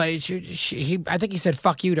 He was like, I think he said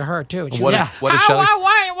 "fuck you" to her too. And she What was did- like, what did "Oh, Shelley-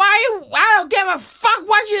 why? I don't give a fuck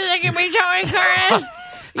what you think of me, Tony Curtis.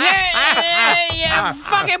 Yeah,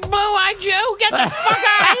 fucking blue-eyed Jew, get the fuck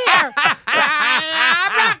out of here.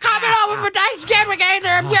 I'm not coming over for Thanksgiving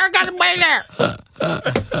either. You're gonna be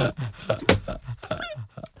there."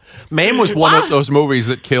 Mame was one of those movies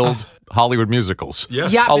that killed Hollywood musicals. Yeah.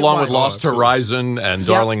 Yeah, it Along with was. Lost Horizon and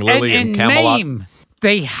Darling Lily and, and Camelot. Mame,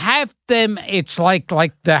 they have them. It's like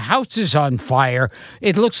the house is on fire.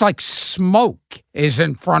 It looks like smoke is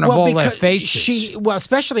in front of all their faces.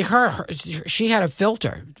 Especially her, she had a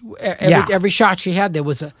filter. Yeah. Every shot she had,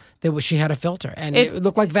 she had a filter, and it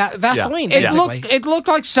looked like Vaseline. It Basically, it looked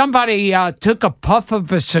like somebody took a puff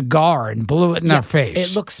of a cigar and blew it in their face.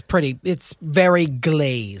 it looks pretty. It's very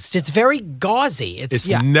glazed. It's very gauzy. It's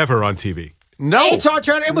never on TV. No. It's on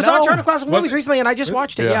Turner. It was on Turner Classic Was Movies it? recently, and I just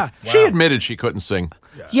watched it. Yeah, She admitted she couldn't sing.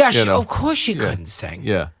 yeah. You know. Of course, she couldn't sing.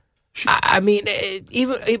 Yeah. I mean,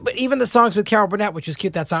 even the songs with Carol Burnett, which was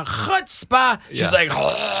cute. That song, Chutzpah. She's Yeah. like,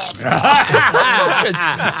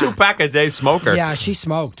 Two-pack-a-day smoker. yeah, she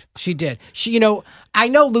smoked. She did. I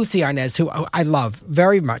know Lucy Arnaz, who I love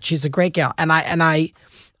very much. She's a great gal, and I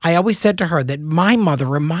always said to her that my mother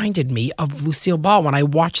reminded me of Lucille Ball when I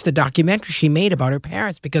watched the documentary she made about her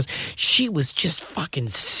parents, because she was just fucking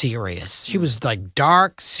serious. She was like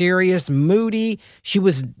dark, serious, moody.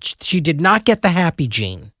 She did not get the happy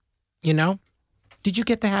gene. You know? Did you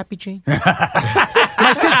get the happy gene?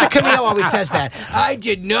 My sister Camille always says that. I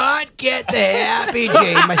did not get the happy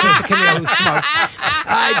gene. My sister Camille, who smokes.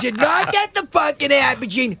 I did not get the fucking happy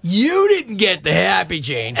gene. You didn't get the happy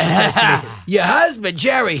gene. She says to me, your husband,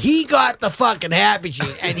 Jerry, he got the fucking happy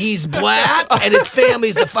gene. And he's black, and his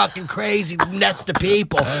family's a fucking crazy nest of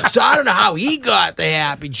people. So I don't know how he got the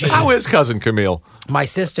happy gene. How is Cousin Camille? My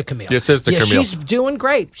sister Camille. Your sister Camille. She's doing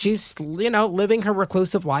great. She's, living her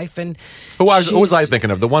reclusive life. And Who was I she's-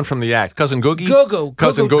 thinking of? The one from the act. Cousin Googie? Gugu.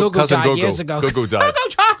 Cousin Gugu Cousin died Gugu. years ago. Gugu died.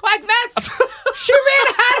 Gugu talk like this. She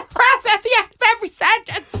ran out of breath at the end of every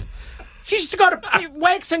sentence. She used to go to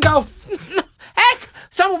wakes and go, heck,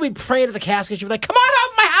 someone would be praying to the casket. She'd be like, come on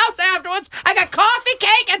over to my house afterwards. I got coffee,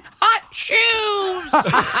 cake, and hot shoes.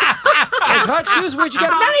 Like, hot shoes? Where'd you get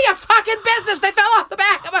them? None of your fucking business. They fell off the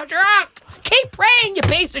back of a truck. Keep praying, you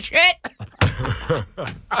piece of shit.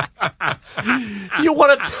 You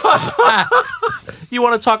want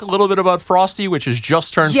to talk a little bit about Frosty, which has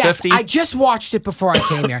just turned Yes, 50? I just watched it before I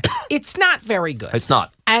came here. It's not very good. It's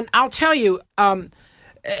not. And I'll tell you,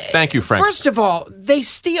 Thank you, Frank. first of all, they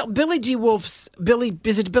steal Billy D. Wolf's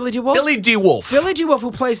is it Billy D. Wolf? Billy D. Wolf. Billy D. Wolf,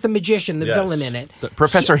 who plays the magician, the Yes. villain in it.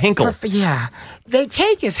 Professor Hinkle. Yeah. They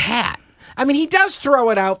take his hat. I mean, he does throw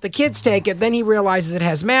it out. The kids take it. Then he realizes it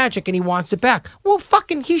has magic and he wants it back. Well,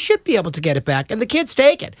 fucking, he should be able to get it back. And the kids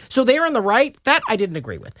take it. So they're in the right. That I didn't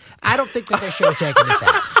agree with. I don't think that they should have taken his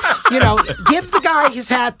hat. Give the guy his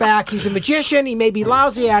hat back. He's a magician. He may be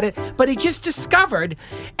lousy at it, but he just discovered.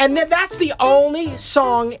 And then that's the only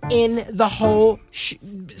song in the whole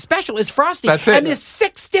special is Frosty. That's it. And there's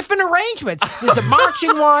 6 different arrangements. There's a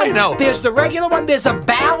marching one. I know. There's the regular one. There's a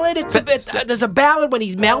ballad. There's a ballad when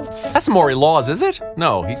he melts. That's Maury Laws, is it?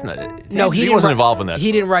 No, he's not. No, he wasn't write- involved in that.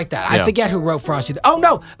 He didn't write that. Yeah. I forget who wrote Frosty. Oh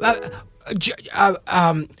no,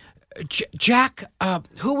 Jack.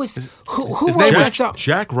 Who was who His wrote name was that song?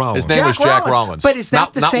 Jack Rollins. His name was Jack Rollins. But is that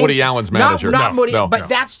not, the not same? Woody Allen's manager? Not Woody, no, but no.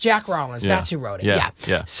 that's Jack Rollins. Yeah. That's who wrote it. Yeah, Yeah.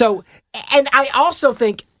 yeah. So, and I also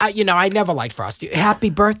think, I never liked Frosty. Happy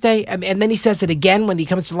birthday. And then he says it again when he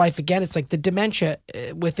comes to life again. It's like the dementia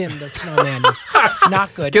within the snowman is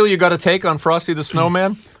not good. Gil, you got a take on Frosty the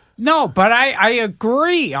Snowman? No, but I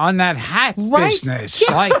agree on that hat business. Give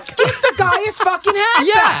the guy his fucking hat back.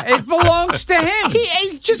 Yeah, it belongs talks to him.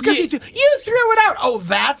 Just because you threw it out. Oh,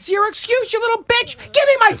 that's your excuse, you little bitch. Give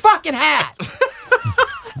me my fucking hat.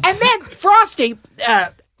 And then Frosty,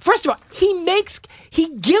 first of all, he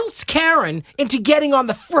guilts Karen into getting on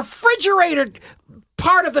the refrigerator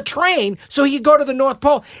part of the train so he could go to the North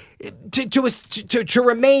Pole to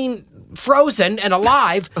remain frozen and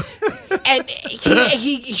alive. And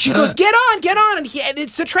she goes, get on, and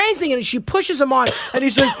it's the train thing, and she pushes him on, and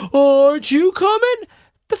he's like, oh, aren't you coming?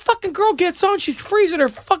 The fucking girl gets on, she's freezing her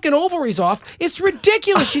fucking ovaries off. It's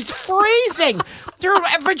ridiculous. She's freezing.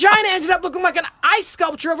 Her vagina ended up looking like an ice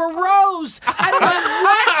sculpture of a rose. I don't know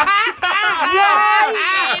why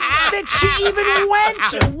that she even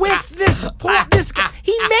went with this.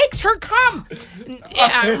 He makes her come.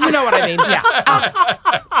 You know what I mean?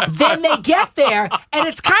 Yeah. Then they get there, and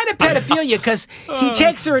it's kind of pedophilia because he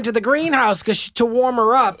takes her into the greenhouse to warm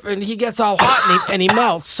her up, and he gets all hot and he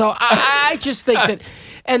melts. So I just think that.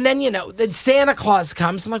 And then, then Santa Claus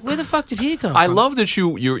comes. I'm like, where the fuck did he come from? I love that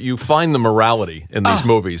you find the morality in these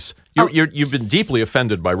movies. You've been deeply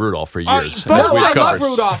offended by Rudolph for years. No, I love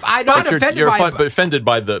Rudolph. I'm not offended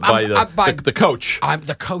by the coach. I'm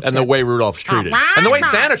the coach. And the way Rudolph's treated. And the way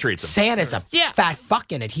Santa treats him. Santa's a fat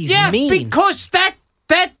fuck in it. He's mean. Because that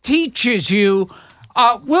teaches you,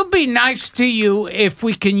 we'll be nice to you if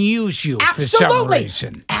we can use you for some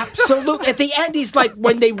reason. Absolutely. At the end, he's like,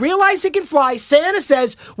 when they realize he can fly, Santa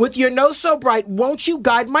says, with your nose so bright, won't you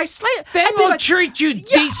guide my sleigh? Then we'll treat you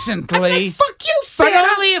decently. Fuck you, Santa.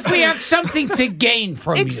 But only if we have something to gain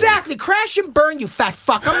from you. Exactly. Crash and burn, you fat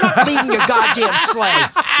fuck. I'm not leaving your goddamn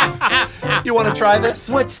sleigh. You want to try this?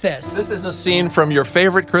 What's this? This is a scene from your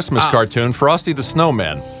favorite Christmas cartoon, Frosty the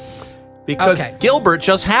Snowman. Because Gilbert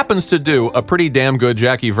just happens to do a pretty damn good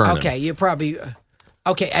Jackie Vernon. Okay, you probably...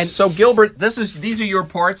 Okay, and so Gilbert, these are your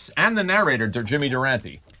parts, and the narrator, Jimmy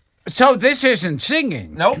Durante. So this isn't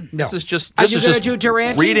singing. Nope. No. This is just. Are you going to do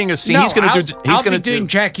Durante? Reading a scene. No, he's going to do doing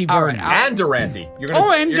Jackie Vernon and Durante.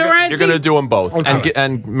 And Durante. You're going to do them both,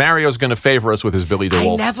 and Mario's going to favor us with his Billy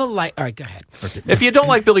DeWolf. I never like. All right, go ahead. Okay. If you don't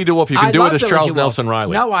like Billy DeWolf, you can do it as Charles Nelson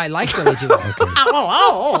Riley. No, I like Billy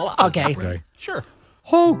DeWolf. Okay. Sure.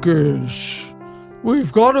 Hocus,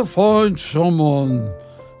 we've got to find someone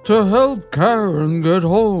to help Karen get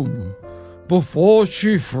home before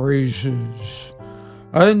she freezes,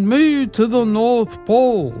 and me to the North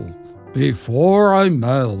Pole before I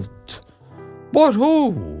melt. But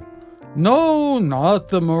who? No, not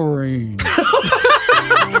the Marine. Can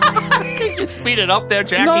you speed it up there,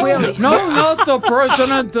 Jackie? No, not the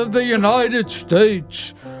President of the United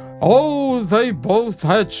States. Oh, they both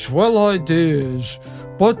had swell ideas,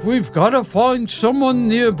 but we've got to find someone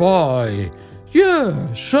nearby.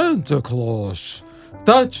 Yeah, Santa Claus.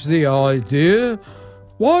 That's the idea.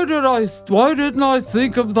 Why didn't I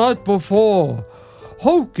think of that before?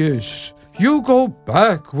 Hocus, you go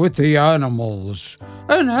back with the animals,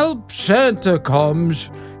 and help Santa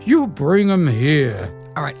comes, you bring him here.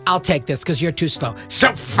 All right, I'll take this because you're too slow.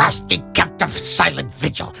 So Frosty kept a silent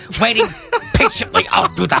vigil, waiting patiently all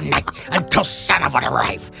through the night until Santa would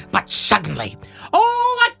arrive. But suddenly,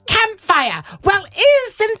 oh, a campfire! Well,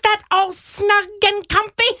 isn't that all snug and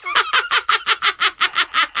comfy?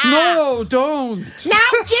 No, don't.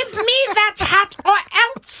 Now give me that hat or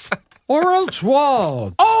else. Or else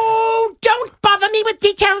what? Oh, don't bother me with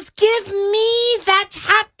details. Give me that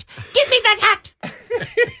hat. Give me that hat.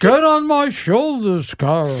 Get on my shoulders,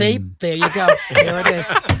 Karen. See? There you go. Here it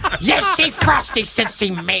is. Yes, see, Frosty, since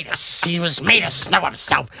he was made of snow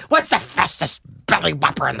himself, was the fastest belly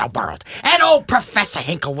whopper in the world. And old Professor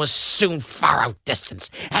Hinkle was soon far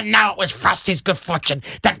outdistanced. And now it was Frosty's good fortune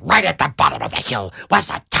that right at the bottom of the hill was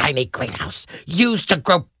a tiny greenhouse used to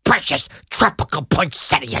grow precious tropical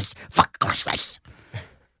poinsettias for Christmas.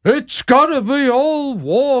 It's gotta be all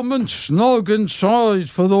warm and snug inside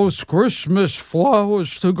for those Christmas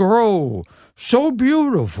flowers to grow. So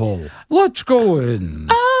beautiful. Let's go in.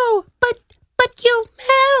 Oh, but you'll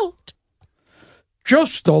melt.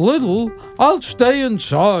 Just a little. I'll stay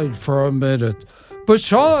inside for a minute.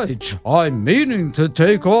 Besides, I'm meaning to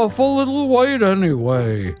take off a little weight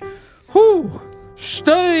anyway. Whew.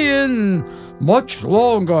 Stay in much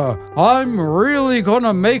longer. I'm really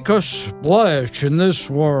gonna make a splash in this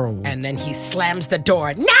world. And then he slams the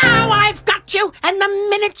door. Now I've got you, and the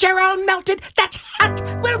minute you're all melted, that hat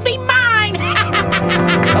will be mine.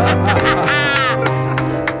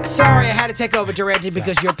 Sorry, I had to take over, Durante,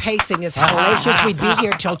 because your pacing is hellacious. We'd be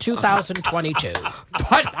here till 2022.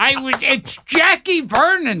 But it's Jackie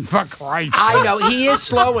Vernon, for Christ's sake. I know, he is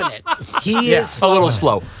slow in it. He is slow. A little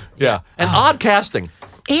slow. Yeah. And odd casting.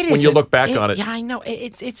 when you look back on it. Yeah, I know.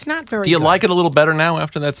 It's not very. Do you good. like it a little better now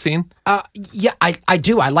after that scene? Yeah, I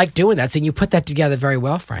do. I like doing that. And you put that together very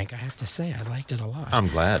well, Frank. I have to say, I liked it a lot. I'm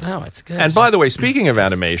glad. No, it's good. And by the way, speaking of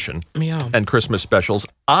animation Yeah. and Christmas specials,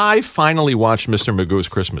 I finally watched Mr. Magoo's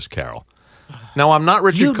Christmas Carol. Now, I'm not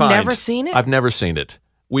Richard You've Kind. never seen it? I've never seen it.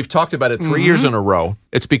 We've talked about it 3 years in a row.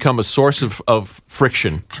 It's become a source of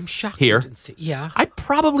friction. I'm shocked. Here. You didn't see. Yeah. I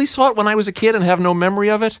probably saw it when I was a kid and have no memory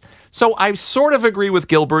of it. So I sort of agree with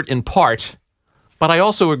Gilbert in part, but I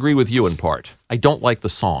also agree with you in part. I don't like the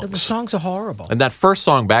songs. The songs are horrible. And that first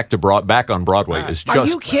song back on Broadway is just Are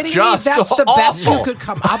you kidding me? just That's the best awful. you could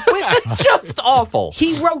come up with. Just awful.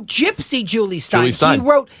 He wrote Gypsy Julie Stein. Julie Stein.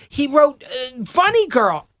 He wrote Funny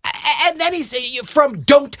Girl. And then he's from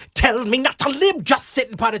Don't Tell Me Not to Live, Just Sit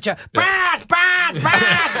and Put a chair. Brad.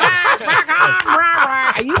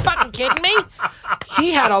 Are you fucking kidding me?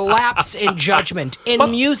 He had a lapse in judgment,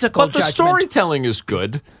 musical But the judgment. storytelling is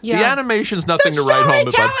good. Yeah. The animation's nothing to write home The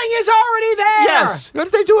about. storytelling is already there. Yes.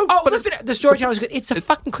 But they do it. Oh, but listen, the storytelling is good. It's a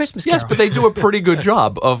fucking Christmas Carol. Yes, but they do a pretty good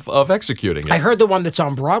job of executing it. I heard the one that's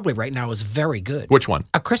on Broadway right now is very good. Which one?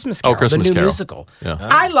 A Christmas Carol, Christmas the new Carol. musical. Yeah.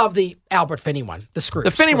 I love the Albert Finney one, the Scrooge.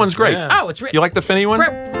 The Finney one's great. Oh, it's You like the Finney one,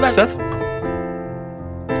 Seth?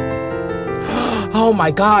 Oh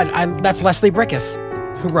my God, that's Leslie Brickus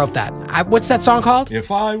who wrote that. What's that song called?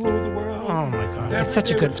 If I rule the world. Oh my God, it's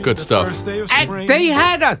such a good. It's good stuff. And they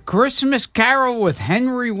had a Christmas Carol with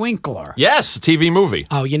Henry Winkler. Yes, a TV movie.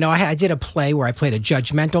 Oh, you know, I did a play where I played a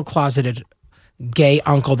judgmental, closeted gay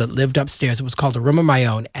uncle that lived upstairs. It was called A Room of My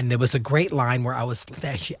Own, and there was a great line where I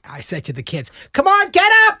said to the kids, "Come on,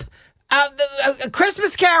 get up! The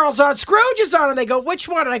Christmas Carol's on, Scrooge is on," and they go, "Which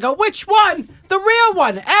one?" And I go, "Which one? The real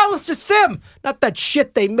one, Alistair Sim, not that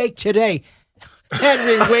shit they make today."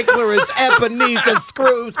 Henry Winkler is Ebenezer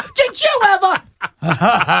Scrooge. Did you ever?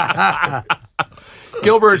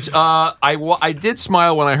 Gilbert, I did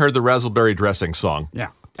smile when I heard the raspberry dressing song. Yeah.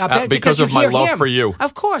 Because of you my hear love him. for you.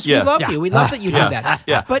 Of course, Yeah. we love Yeah. you. We love that you do that.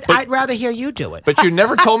 Yeah. But I'd rather hear you do it. But you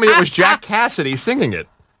never told me it was Jack Cassidy singing it.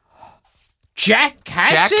 Jack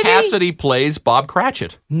Cassidy? Jack Cassidy plays Bob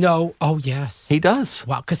Cratchit. No. Oh, yes. He does.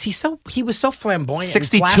 Wow, because he was so flamboyant.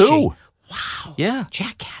 62. And flashy. Wow. Yeah.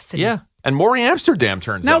 Jack Cassidy. Yeah. And Maury Amsterdam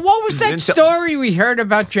turns Now, up. what was that story we heard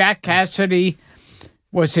about Jack Cassidy?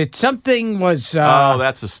 Was it something oh,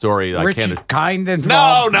 that's a story. I Richard can't. Kind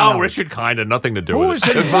involved? No, Richard Kind had nothing to do Who with was it.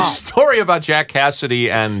 It's a involved? story about Jack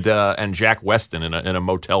Cassidy and Jack Weston in a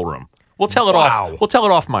motel room. We'll tell it off. We'll tell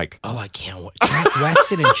it off, Mike. Oh, I can't wait. Jack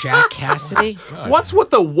Weston and Jack Cassidy? What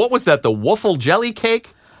was that? The waffle jelly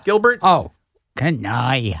cake, Gilbert? Oh. Can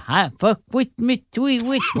I have a with me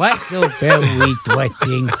with waffleberry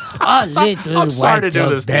dressing? A little I'm sorry to do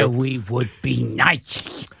this to you. waffleberry would be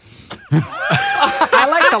nice. I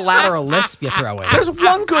like the lateral lisp you throw in. There's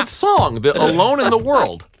one good song. The Alone in the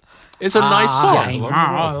World is a nice I'm song.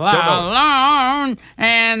 all alone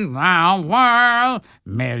in the world.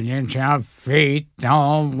 Millions of feet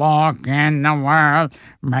don't walk in the world.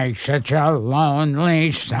 Make such a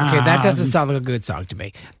lonely sound. Okay, that doesn't sound like a good song to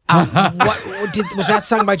me. Was that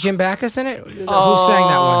sung by Jim Backus in it? Who sang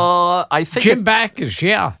that one? I think Jim Backus,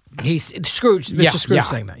 yeah. He's Scrooge. Mr. Scrooge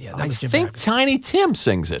sang that. Yeah, that I was Jim think Backus. Tiny Tim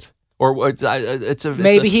sings it.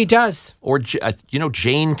 Maybe he does. Or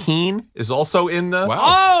Jane Keane is also in the.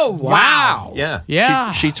 Oh, wow. Yeah.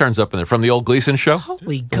 Yeah. She turns up in there from the old Gleason show.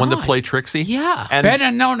 Holy The one that God. played Trixie. Yeah. And, Better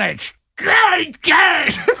known as Straight Gang.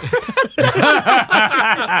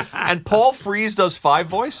 and Paul Frees does 5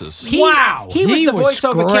 voices. Wow. He was the was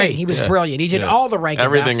voiceover great. king. He was brilliant. He did all the Rankin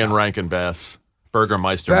Everything Bass in stuff. Rankin Bass.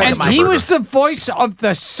 Burgermeister. And Burgermeister. he was the voice of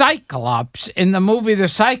the Cyclops in the movie The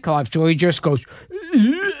Cyclops, where he just goes.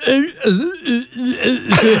 Who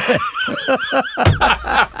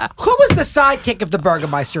was the sidekick of the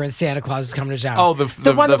Burgermeister in Santa Claus is Coming to Town? Oh,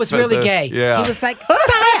 the one that was really gay. Yeah. He was like,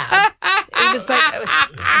 Sire. He was like,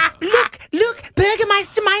 look,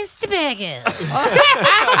 Burgermeister Meisterberger. Yes,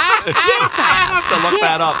 I have to look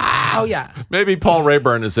that up. Oh yeah. Maybe Paul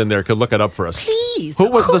Rayburn is in there. Could look it up for us. Please. Who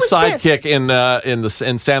was the this? sidekick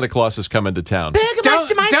in Santa Claus is Coming to Town?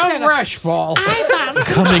 Burgermeister Don't Meisterberger. rush, Paul. I found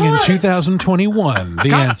some Coming in toys. 2021,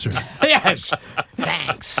 the answer. Yes.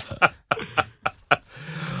 Thanks.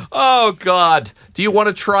 Oh, God. Do you want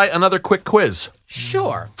to try another quick quiz?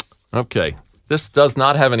 Sure. Okay. This does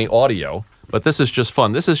not have any audio, but this is just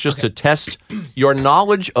fun. This is just to test your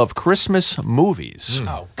knowledge of Christmas movies.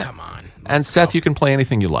 Oh, come on. And Seth, you can play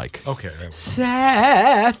anything you like. Okay.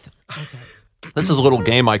 Seth. This is a little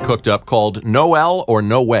game I cooked up called Noel or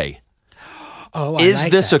No Way. Oh, I Is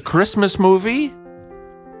like this that. a Christmas movie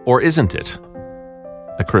or isn't it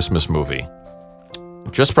a Christmas movie?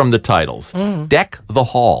 just from the titles. Deck the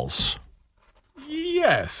Halls.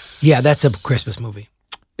 Yes. Yeah, that's a Christmas movie.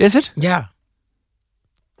 Is it? Yeah.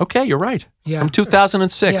 Okay, you're right. Yeah. From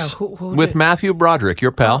 2006 Yeah, who with did- Matthew Broderick,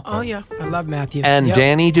 your pal, Oh yeah, I love Matthew. and Yep.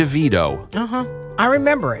 Danny DeVito. I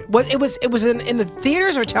remember it. It was in the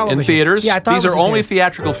theaters or television? In theaters. Yeah, I thought These it was are in only theaters.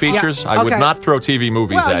 theatrical features. Yeah, I would okay. not throw TV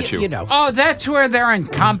movies Well, at you. You know. Oh, that's where they're in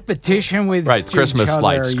competition with Right, each Christmas other,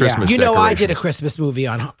 lights, yeah. Christmas You know, I did a decorations. Christmas movie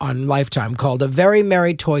on Lifetime called A Very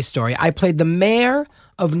Merry Toy Story. I played the mayor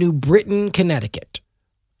of New Britain, Connecticut.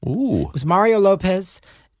 Ooh. It was Mario Lopez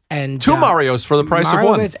and Two Marios for the price Mario of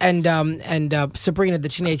one. Lopez and Sabrina the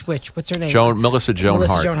Teenage Witch. What's her name? Melissa Joan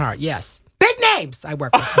Melissa Hart. Joan Hart. Yes. Big names I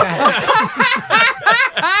work with. Go ahead.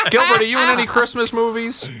 Gilbert, are you in any Christmas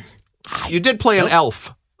movies? You did play an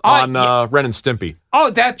elf on Ren and Stimpy. Oh,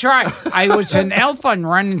 that's right. I was an elf on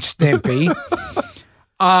Ren and Stimpy.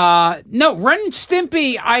 No, Ren and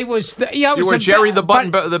Stimpy. I was. I was You were Jerry the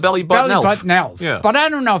belly button elf. Button elf. Yeah. But I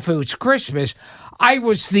don't know if it was Christmas. I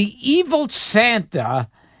was the evil Santa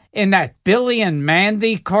in that Billy and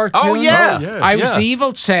Mandy cartoon. Oh, yeah. I was the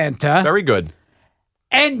evil Santa. Very good.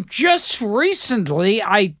 And just recently,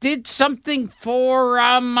 I did something for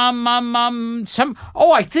some.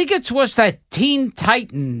 Oh, I think it was that Teen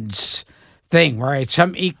Titans thing, right?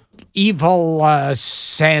 Some evil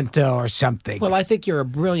Santa or something. Well, I think you're a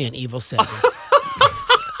brilliant evil Santa.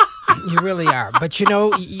 You really are. But you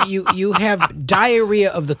know, you have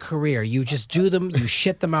diarrhea of the career. You just do them, you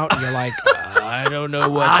shit them out, and you're like, I don't know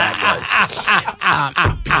what that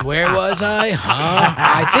was. Where was I? Huh?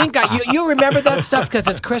 I think you remember that stuff because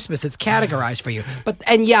it's Christmas. It's categorized for you.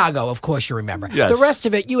 And Yago, of course, you remember. Yes. The rest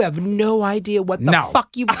of it, you have no idea what the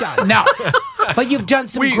fuck you've done. No. But you've done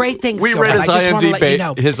some great things. We Gilbert. read his I just want to let you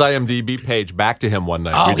know. IMDb page back to him one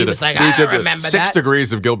night. Oh, we he did was like, we I did remember 6 that.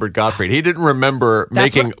 degrees of Gilbert Gottfried. He didn't remember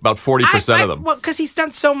That's making what- about 40% of them. Well, because he's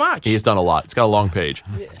done so much. He's done a lot. It's got a long page.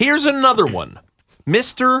 Here's another one.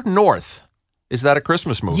 Mr. North. Is that a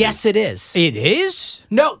Christmas movie? Yes, it is. It is?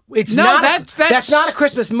 No, it's No, not. that's not a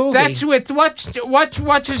Christmas movie. That's with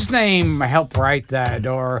what's his name? Help write that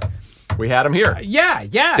or We had him here. yeah.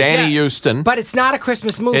 Danny Houston. But it's not a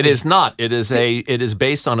Christmas movie. It is not. It is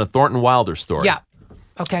based on a Thornton Wilder story. Yeah.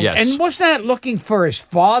 Okay. Yes. And wasn't it looking for his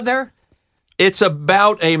father? It's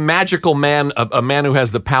about a magical man, a man who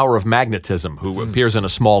has the power of magnetism, who appears in a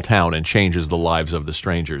small town and changes the lives of the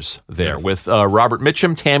strangers there, with Robert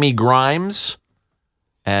Mitchum, Tammy Grimes,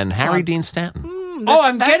 and Harry Dean Stanton.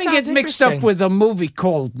 I'm that getting sounds it mixed up interesting. with a movie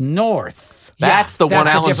called North. That's the one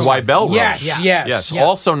that's a Alan different one. Zweibel wrote. Yes, Yeah. yes. Yeah.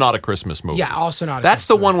 Also not a Christmas movie. Yeah, also not. That's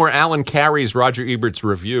the one where Alan carries Roger Ebert's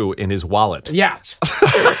review in his wallet. Yes.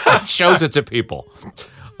 Shows it to people.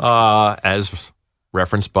 As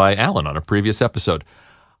referenced by Alan on a previous episode.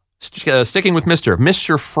 Sticking with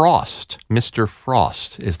Mr. Frost. Mr.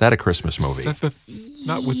 Frost. Is that a Christmas movie? Is that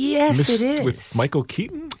not with Yes, it is. with Michael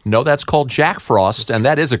Keaton? No, that's called Jack Frost, and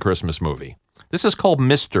that is a Christmas movie. This is called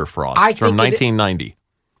Mr. Frost I from think 1990.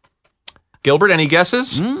 Gilbert, any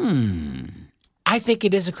guesses? I think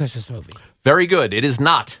it is a Christmas movie. Very good. It is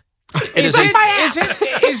not. Is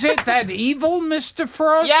it that evil Mr.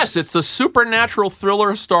 Frost? Yes, it's the supernatural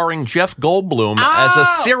thriller starring Jeff Goldblum as a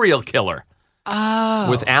serial killer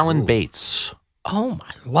with Alan Bates. Oh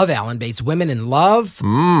my! Love Alan Bates. Women in Love.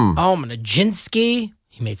 Oh, Nijinsky.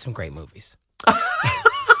 He made some great movies.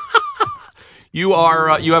 You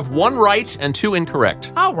have one right and two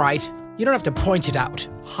incorrect. All right. You don't have to point it out.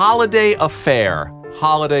 Holiday Affair.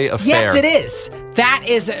 Holiday Affair. Yes, it is. That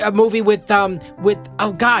is a movie with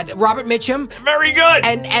oh God, Robert Mitchum. Very good.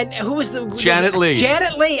 And who was the Janet Leigh.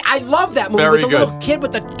 Janet Leigh. I love that movie Very with the good. little kid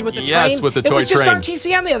with the train. Yes, with the it toy was just train. on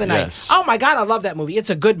TCM the other night. Yes. Oh my God, I love that movie. It's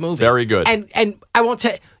a good movie. Very good. And I won't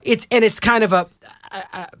tell it's kind of a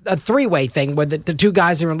three-way thing where the two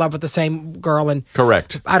guys are in love with the same girl and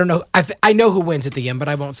Correct. I don't know. I know who wins at the end, but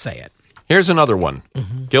I won't say it. Here's another one.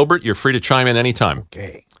 Gilbert, you're free to chime in anytime.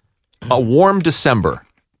 Okay. A Warm December.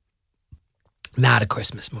 Not a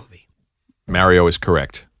Christmas movie. Mario is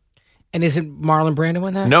correct. And isn't Marlon Brando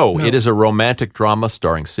in that? No, it is a romantic drama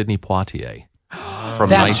starring Sidney Poitier from,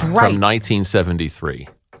 That's right. from 1973.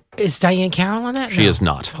 Is Diane Carroll on that? She No. is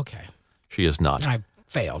not. Okay. She is not. I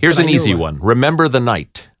failed. Here's but an I knew easy it. one. Remember the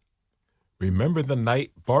Night. Remember the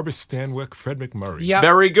Night, Barbara Stanwyck, Fred McMurray. Yep.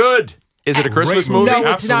 Very good. Is it a Christmas Great movie?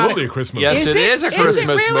 No, it's not. Absolutely a Christmas Yes, movie. it is a Is it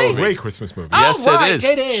Christmas really? movie. Great Christmas movie. Yes, Oh, right, it is.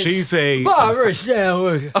 It is. She's a Barbara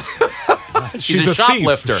Stanwyck. She's a thief,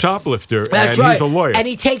 shoplifter. shoplifter, That's and right. he's a lawyer. And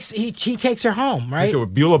he takes her home, right? So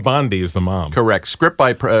Beulah Bondi is the mom. Correct. Script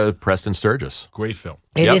by Preston Sturgis. Great film.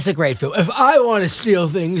 It is Yep. a great film. If I want to steal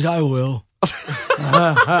things, I will.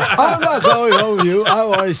 I'm not going home you. I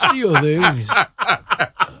want to steal things.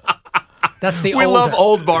 That's the We older. love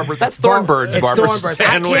old Barbara. That's Thornbird's It's Barbara Thornbird's.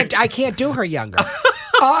 Stanwyck. I can't do her younger.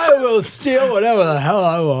 I will steal whatever the hell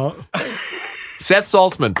I want. Seth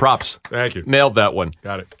Saltzman, props. Thank you. Nailed that one.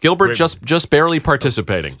 Got it. Gilbert Great. just barely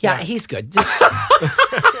participating. Yeah, he's good.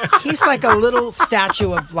 He's like a little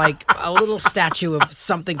statue of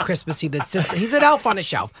something Christmassy that sits. He's an elf on a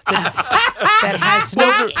shelf that has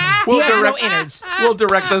no innards. We'll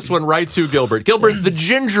direct this one right to Gilbert. Gilbert, The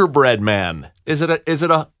Gingerbread Man. Is it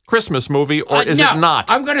a Christmas movie or is no, it not?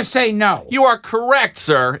 I'm going to say no. You are correct,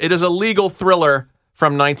 sir. It is a legal thriller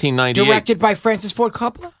from 1998. Directed by Francis Ford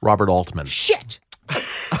Coppola? Robert Altman. Shit. I'm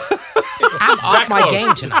off my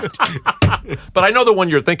game tonight. But I know the one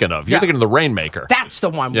you're thinking of. You're thinking of The Rainmaker. That's the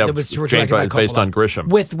one that was directed by Coppola. Based on Grisham.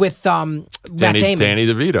 With Matt Damon. Danny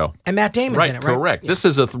DeVito. And Matt Damon's Right, in it, right? correct. This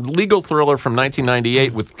is a legal thriller from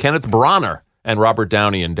 1998 with Kenneth Branagh and Robert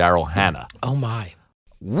Downey and Daryl Hannah. Oh, my.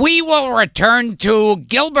 We will return to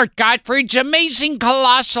Gilbert Gottfried's Amazing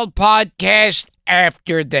Colossal podcast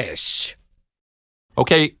after this.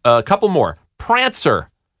 Okay, a couple more. Prancer.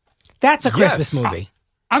 That's a Christmas movie.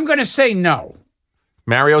 I'm going to say no.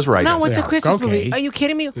 Mario's right. No, it's a Christmas okay. movie. Are you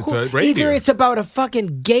kidding me? a reindeer. Either it's about a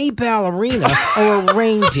fucking gay ballerina or a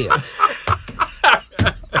reindeer.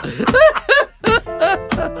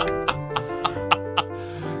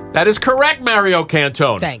 That is correct, Mario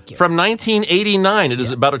Cantone. Thank you. From 1989, it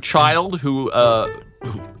is about a child who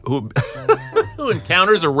who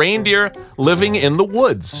encounters a reindeer living in the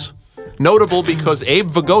woods. Notable because Abe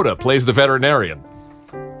Vigoda plays the veterinarian.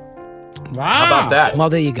 Wow. How about that? Well,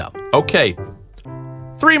 there you go. Okay.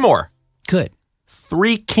 3 more. Good.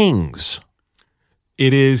 3 Kings.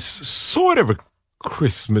 It is sort of a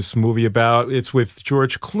Christmas movie it's with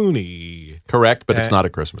George Clooney. Correct, but it's not a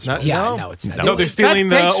Christmas movie. No, it's not. No, they're stealing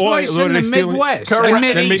that takes oil. place in the Midwest. Correct.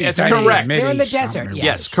 Mid-East. It's correct. They're in the desert.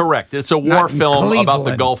 Yes, correct. It's a war Not in film about the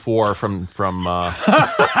Cleveland. Gulf War from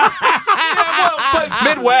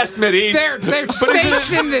Midwest, Mideast. They're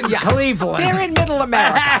stationed in Cleveland. They're in Middle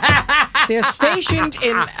America. They're stationed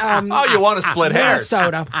in Oh, you want to split hairs?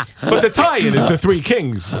 Minnesota. But the tie-in is the Three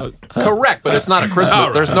Kings. Correct, but it's not a Christmas. All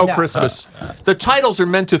right. There's no Christmas. The titles are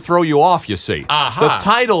meant to throw you off, you see. The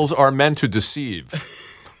titles are meant to deceive.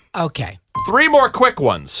 Okay. 3 more quick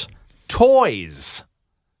ones. Toys.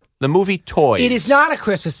 The movie Toys. It is not a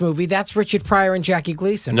Christmas movie. That's Richard Pryor and Jackie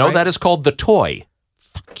Gleason. No, right? that is called The Toy.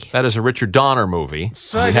 That is a Richard Donner movie.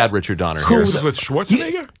 We had Richard Donner here. This is with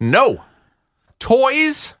Schwarzenegger? No.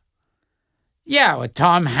 Toys? Yeah, with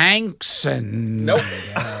Tom Hanks and... Nope.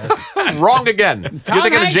 Wrong again. You're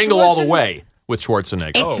thinking of Hanks Jingle All the wasn't- Way with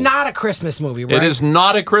Schwarzenegger. It's not a Christmas movie, right? It is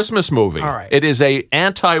not a Christmas movie. All right. It is a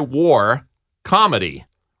anti-war comedy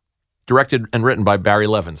directed and written by Barry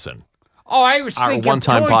Levinson. Oh, I was Our thinking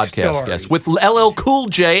one-time Toy podcast Story. guest with LL Cool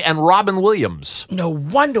J and Robin Williams. No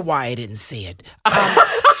wonder why I didn't see it.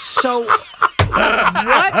 So,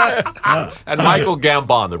 what? And Michael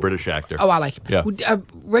Gambon, the British actor. Oh, I like him. Yeah.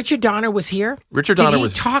 Richard Donner was here. Richard Donner Did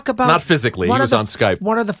was he talk about not physically. He was on Skype.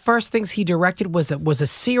 One of the first things he directed was a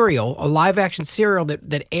serial, a live-action serial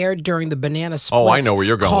that aired during the Banana Splits. Oh, I know where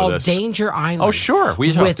you're going called with this. Danger Island. Oh, sure.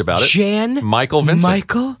 We talked with about it. Michael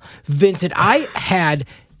Vincent. I had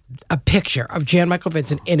a picture of Jan Michael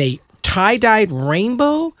Vincent in a tie-dyed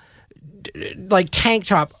rainbow, like tank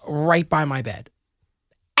top, right by my bed.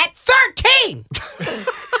 At 13!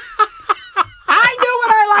 I knew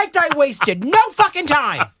what I liked. I wasted no fucking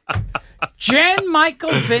time. Jan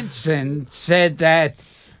Michael Vincent said that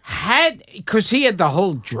because he had the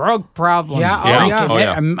whole drug problem. Yeah,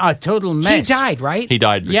 drinking, a total mess. He died, right? He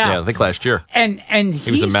died, Yeah. I think last year. And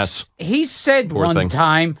He was a mess. He said Poor one thing.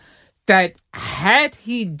 time that had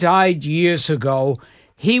he died years ago,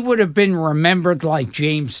 he would have been remembered like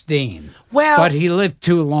James Dean. Well, but he lived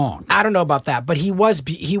too long. I don't know about that, but he was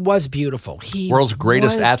beautiful. He World's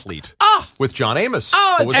greatest was- athlete. With John Amos.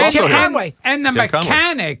 who was and, also here. Conway. and the Tim Conway.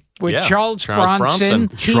 mechanic with Yeah, Charles Charles Bronson,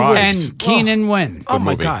 Bronson. and Keenan Wynn. Oh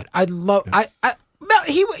my movie. God, I love. Well,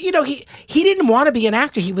 he didn't want to be an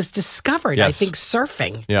actor. He was discovered, I Yes. think,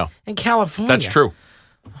 surfing. Yeah. in California. That's true.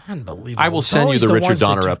 Unbelievable. I will It's send you always the Richard ones that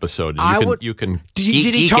Donner do- episode. I And would- you can Did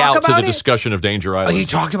he geek talk out to about the it? discussion of Danger Island. he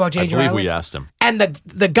talked about Danger I believe Island? we asked him. And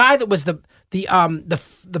the guy that was the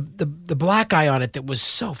black guy on it that was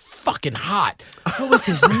so fucking hot. What was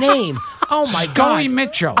his name? Oh my Scully God.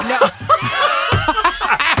 Mitchell.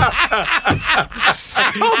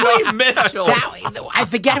 Scully Mitchell. I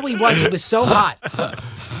forget who he was. He was so hot.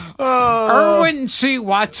 Irwin C.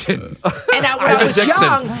 Watson. And when I was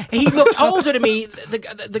young, he looked older to me.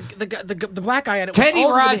 The black guy on it was Teddy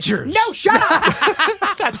older than me. Rogers. No, shut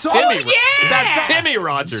up. That's So- Timmy. yeah! That's Timmy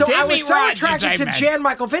Rogers. So I Timmy was so Rogers, attracted I to meant. Jan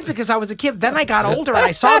Michael Vincent because I was a kid. Then I got older and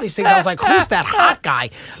I saw these things. I was like, who's that hot guy?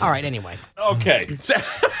 All right, anyway. Okay.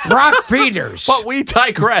 Brock Peters. But we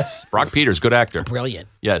digress. Brock Peters, good actor. Brilliant.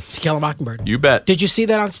 Yes. To Kill a Mockingbird. You bet. Did you see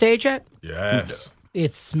that on stage yet? Yes.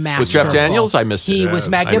 It's masterful. With Jeff Daniels? I missed it. He was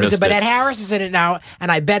I magnificent, missed but it. Ed Harris is in it now,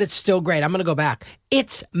 and I bet it's still great. I'm going to go back.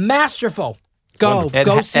 It's masterful. Go see Ed To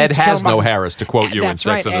Kill a has no Mockingbird. Harris, to quote you in That's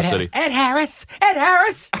Sex right, and the Ed, City. Ed Harris. Ed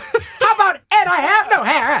Harris. How about Ed, I have no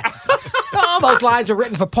Harris? All those lines are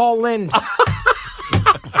written for Paul Lynde.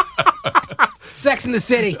 Sex and the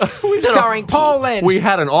City, starring Paul Lynde. We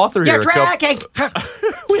had an author here. You're dragging.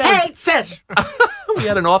 Hate it. We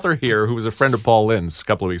had an author here who was a friend of Paul Lynde's a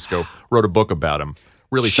couple of weeks ago, wrote a book about him.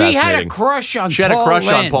 Really She fascinating. had a crush on She had Paul a crush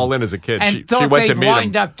on Lynde Paul Lynde as a kid. and She thought went to they'd meet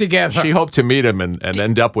wind him. up together. She hoped to meet him and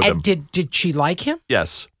end up with him. And did she like him?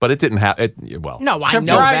 Yes, but it didn't happen. Well, No, I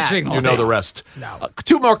know that. Surprisingly. you know the rest. No.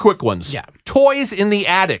 Two more quick ones. Yeah. Toys in the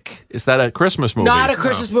Attic. Is that a Christmas movie? Not a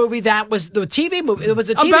Christmas movie. That was the TV movie. It was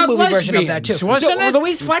a TV About movie version of that too. lesbians, wasn't it?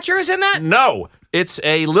 Louise Fletcher is in that? No, it's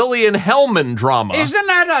a Lillian Hellman drama. Isn't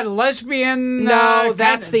that a lesbian? No,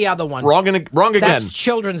 that's the other one. Wrong again. That's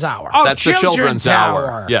Children's Hour. Oh, That's the Children's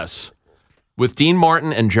Hour. Yes. With Dean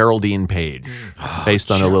Martin and Geraldine Page,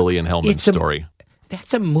 based on a Lillian Hellman story.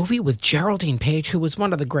 That's a movie with Geraldine Page, who was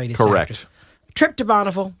one of the greatest Correct. actors. Trip to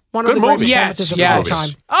Bonneville, one Good of the great movie. performances Yes, of all yes. time.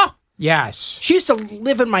 Oh, Yes. she used to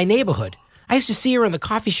live in my neighborhood. I used to see her in the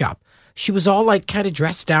coffee shop. She was all like kind of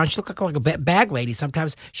dressed down. She looked like a bag lady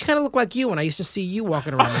sometimes. She kind of looked like you when I used to see you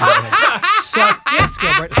walking around my neighborhood. So, yes,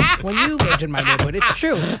 Gilbert, when you lived in my neighborhood, it's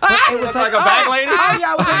true. But it was like a bag lady? Oh,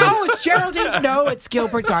 yeah. I was like, oh, it's Geraldine. No, it's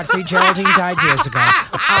Gilbert Gottfried. Geraldine died years ago.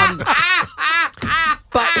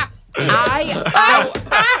 But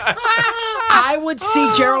I would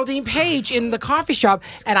see Geraldine Page in the coffee shop,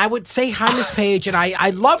 and I would say hi, Miss Page, and I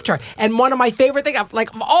loved her. And one of my favorite things, like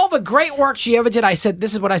all the great work she ever did, I said,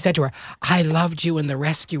 this is what I said to her: I loved you in The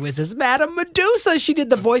Rescuers as Madame Medusa. She did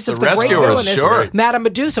the voice of the great Rescuers, villainess, sure. Madame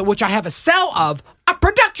Medusa, which I have a cell of. A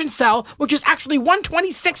production cell, which is actually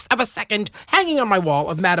 1/26th of a second, hanging on my wall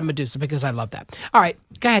of Madame Medusa because I love that. All right,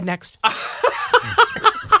 go ahead next.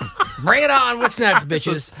 Bring it on. What's next,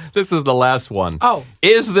 bitches? This is the last one. Oh.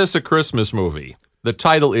 Is this a Christmas movie? The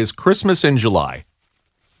title is Christmas in July.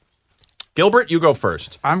 Gilbert, you go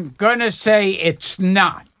first. I'm going to say it's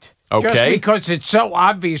not. Just Okay. because it so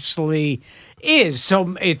obviously is.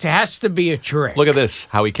 So it has to be a trick. Look at this,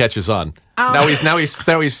 how he catches on. Now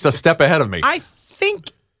he's a step ahead of me. I think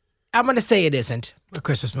I'm going to say it isn't a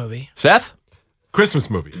Christmas movie. Seth? Christmas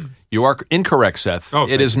movie. You are incorrect, Seth. Oh, it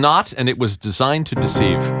thank is not, and it was designed to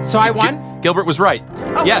deceive. So I won? Gilbert was right.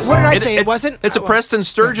 Yes. what did I say? It wasn't? It's a Preston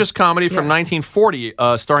Sturges comedy from 1940,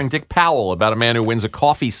 starring Dick Powell, about a man who wins a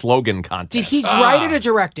coffee slogan contest. Did he write it or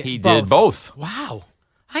direct it? He did both. Wow.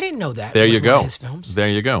 I didn't know that. There It was you one go. of his films. There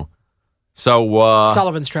you go. So,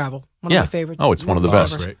 Sullivan's Travel. One yeah. of my favorites. Oh, it's one of the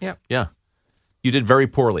movies best. ever. Yep. Yeah. You did very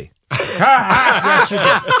poorly. Yes, you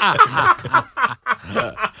did.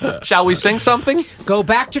 Shall we sing something? Go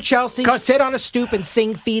back to Chelsea, sit on a stoop, and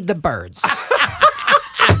sing Feed the Birds.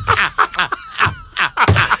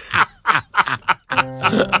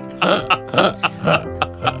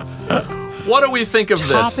 What do we think of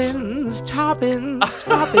this?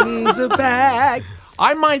 Toppins, a bag.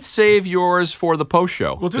 I might save yours for the post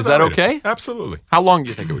show. We'll do Is that that later. okay? Absolutely. How long do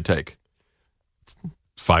you think it would take?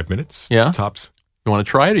 5 minutes. Yeah? Tops. You want to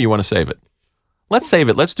try it or you want to save it? Let's save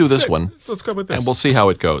it. Let's do this one. Let's go with this. And we'll see how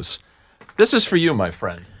it goes. This is for you, my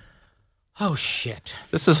friend. Oh, shit.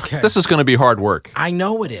 This is going to be hard work. I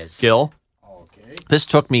know it is. Gil? Okay. This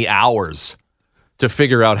took me hours to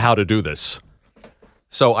figure out how to do this.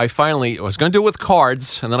 So I was going to do it with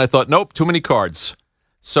cards, and then I thought, nope, too many cards.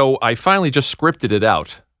 So I finally just scripted it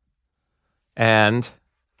out. And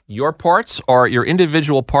your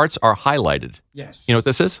individual parts are highlighted. Yes. You know what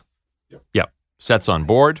this is? Yep. Sets on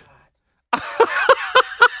board.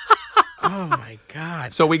 Oh, my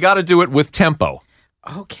God. So we got to do it with tempo.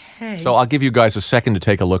 Okay. So I'll give you guys a second to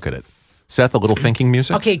take a look at it. Seth, a little thinking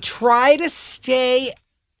music? Okay, try to stay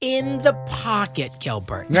in the pocket,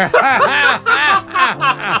 Gilbert.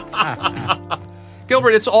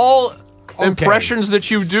 Gilbert, it's all impressions that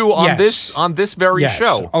you do on Yes. this very Yes.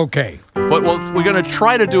 show. Okay. But we're going to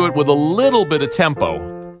try to do it with a little bit of tempo.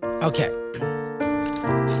 Okay.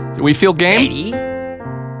 Do we feel game? Ready?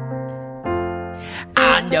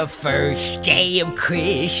 On the first day of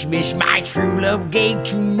Christmas, my true love gave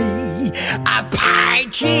to me a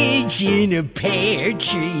partridge in a pear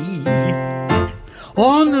tree.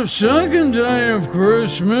 On the second day of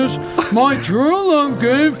Christmas, my true love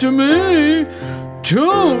gave to me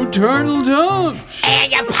 2 turtle doves.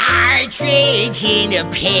 And a partridge in a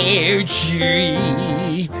pear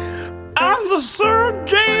tree. On the third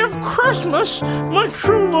day of Christmas, my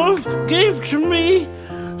true love gave to me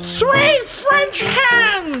 3 French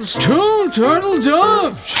hens. 2 turtle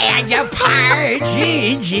doves. And a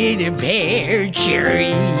partridge in a pear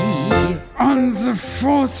tree. On the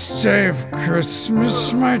 4th day of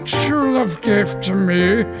Christmas, my true love gave to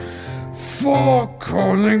me 4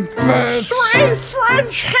 calling birds. 3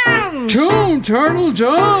 French hens. 2 turtle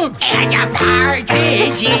doves. And a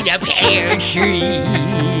partridge in a pear tree.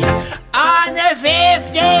 On the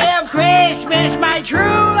 5th day of Christmas, my true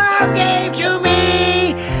love gave to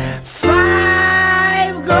me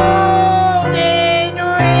 5 golden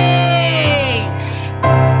rings.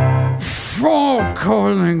 4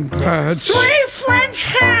 calling birds. 3 French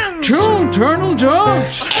hens. 2 turtle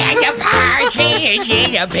doves. And a partridge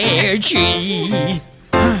in a pear tree.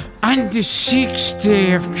 On the 6th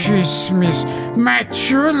day of Christmas, my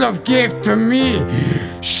true love gave to me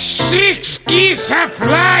 6 geese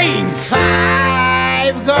a-flying.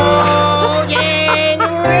 5 golden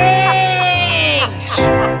rings.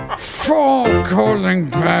 4 calling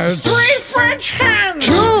birds. 3 French hens.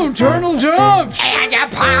 2 turtle doves. And a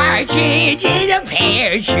partridge in a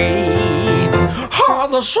pear tree.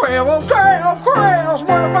 On the 7th day of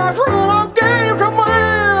Christmas, my true love gave to me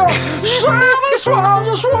 7 swans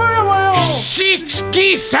a swimming. 6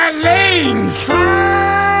 geese a-laying.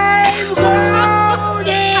 5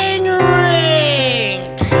 golden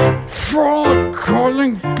rings. 4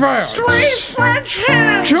 calling birds. 3 French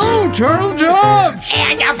hens. 2 turtle doves.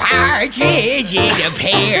 And a partridge in a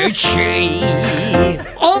pear tree.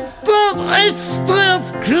 On the 8th day of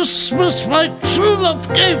Christmas, my true love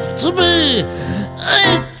gave to me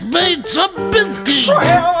 8 maids of milking.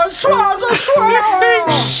 7 swans a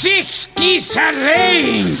swimming. 6 geese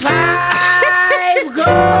a-laying. 5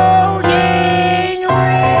 golden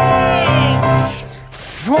rings.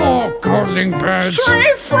 4 calling birds.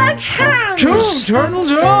 3 French hens. 2 turtle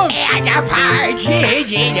doves. And a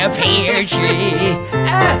partridge in a pear tree.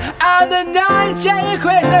 On the 9th day of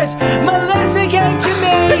Christmas, Melissa came to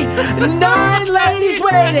me. 9 ladies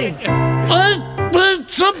waiting. 8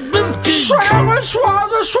 maids of milking. 7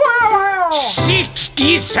 swans a swimming. 6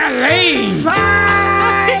 geese a-laying.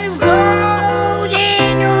 5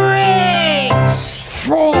 golden rings.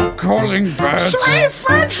 4 calling birds. 3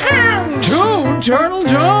 French hens. 2 turtle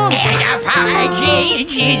doves. And a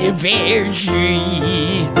partridge in a pear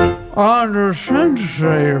tree. On the 10th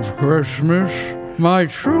day of Christmas, my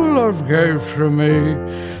true love gave to me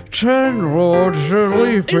 10 lords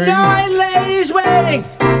a-leaping. 9 ladies waiting.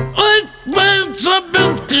 8 maids of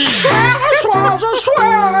milking. 7 swans a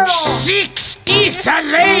swimming. 6 geese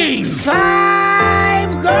a-laying.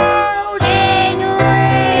 5 golden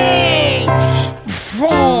rings.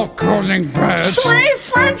 4 calling birds. 3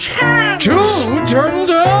 French hens. 2 turtle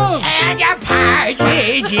doves. And a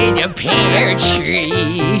partridge in a pear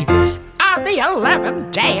tree. On the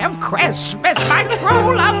 11th day of Christmas, my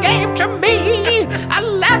true love gave to me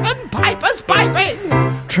 11 pipers piping.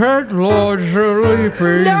 10 lords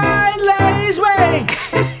a-leaping. 9 ladies waiting.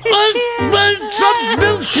 8 maids of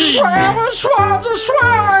milking. 7 swans a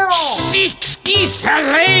swimming. 6 geese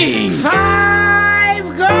a-laying.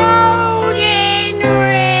 5 golden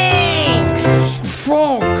rings.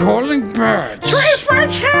 4 calling birds. 3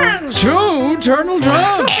 French hens. 2 turtle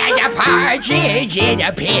doves. And a partridge in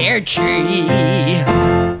a pear tree.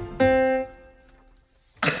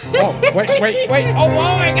 Oh, wait. Oh,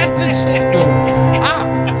 I got this.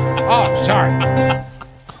 Oh, sorry.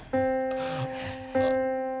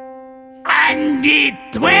 On the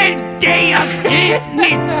 12th day of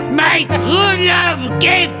Christmas, my true love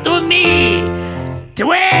gave to me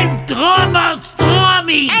 12 drummers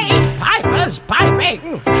drumming. 8 pipers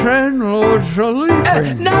piping. 10 lords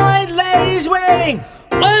a-leaping. 9 ladies waiting.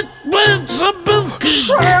 8 maids of milking.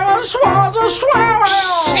 7 swans a swimming.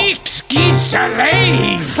 6 geese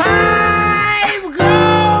a-laying. 5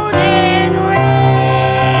 golden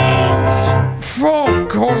rings. 4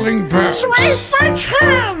 calling birds. 3 French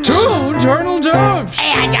hens. 2 turtle doves.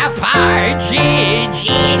 And a partridge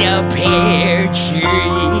in a pear tree.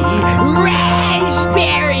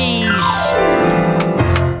 Raspberries.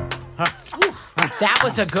 That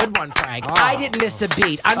was a good one, Frank. I didn't miss a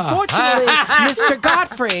beat. Unfortunately, Mr.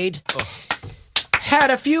 Gottfried had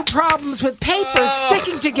a few problems with papers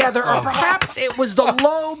sticking together, or perhaps it was the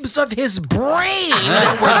lobes of his brain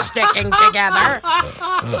that were sticking together.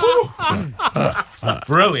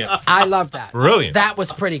 Brilliant. I love that. Brilliant. That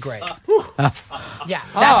was pretty great. Yeah,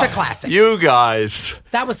 that's a classic. You guys.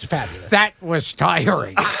 That was fabulous. That was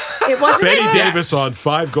tiring. It wasn't. Betty Davis on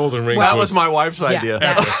 5 golden rings. That was my wife's idea.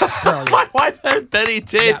 That was brilliant. My wife had Betty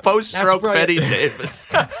Davis, post-stroke brilliant. Betty Davis.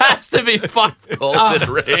 Has to be 5 golden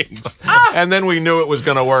rings. And then we knew it was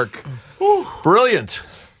going to work. Brilliant.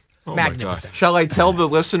 Magnificent. Shall I tell the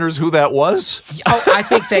listeners who that was? Oh, I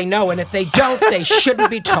think they know, and if they don't, they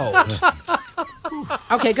shouldn't be told.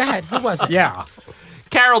 Okay, go ahead. Who was it? Yeah.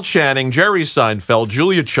 Carol Channing, Jerry Seinfeld,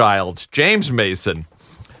 Julia Child, James Mason,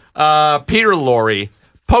 Peter Lorre,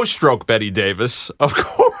 post-stroke Betty Davis, of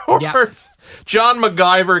course. Yep. John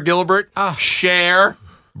MacGyver Gilbert, Cher,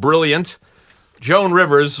 brilliant. Joan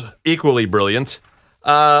Rivers, equally brilliant.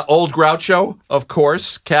 Old Groucho, of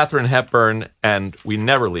course. Katharine Hepburn, and we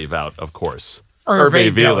never leave out, of course,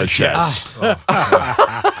 Hervé Villechaize,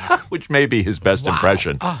 which may be his best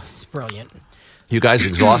impression. Oh, it's brilliant. You guys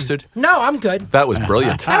exhausted? No, I'm good. That was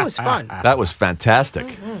brilliant. That was fun. That was fantastic.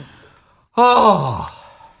 Oh.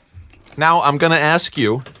 Now I'm going to ask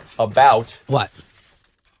you about what?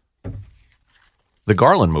 The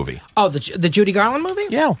Garland movie. Oh, the Judy Garland movie?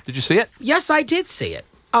 Yeah. Did you see it? Yes, I did see it.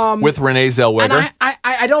 With Renee Zellweger. And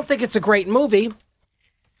I don't think it's a great movie.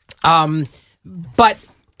 But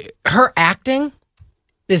her acting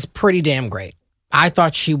is pretty damn great. I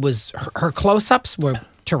thought she was her close-ups were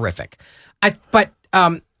terrific.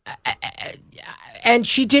 And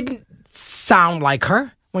she didn't sound like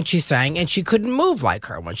her when she sang, and she couldn't move like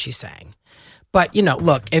her when she sang. But,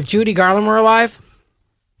 look, if Judy Garland were alive,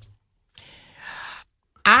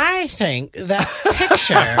 I think that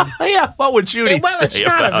picture... Yeah, what would Judy say Well, it's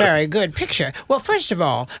not a about very good picture. Well, first of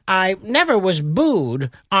all, I never was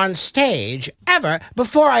booed on stage ever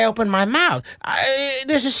before I opened my mouth.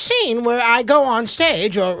 There's a scene where I go on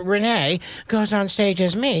stage, or Renee goes on stage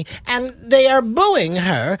as me, and they are booing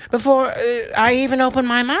her before I even open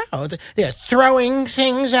my mouth. They're throwing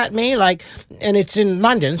things at me, and it's in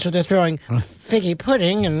London, so they're throwing figgy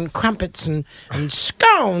pudding and crumpets and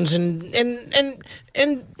scones and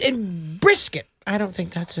brisket. I don't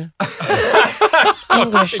think that's a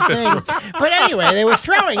English thing. But anyway, they were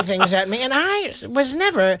throwing things at me, and I was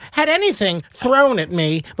never had anything thrown at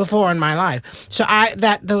me before in my life. So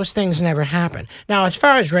those things never happened. Now, as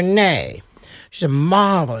far as Renee, she's a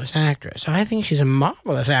marvelous actress. I think she's a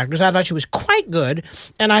marvelous actress. I thought she was quite good,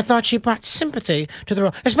 and I thought she brought sympathy to the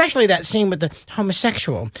role, especially that scene with the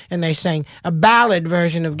homosexual, and they sang a ballad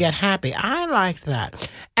version of Get Happy. I liked that.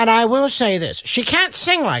 And I will say this. She can't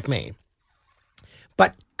sing like me,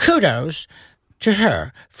 but kudos to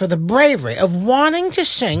her for the bravery of wanting to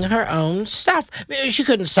sing her own stuff. She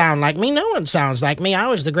couldn't sound like me. No one sounds like me. I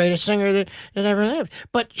was the greatest singer that ever lived.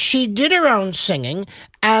 But she did her own singing,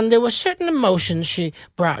 and there were certain emotions she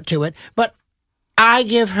brought to it. But I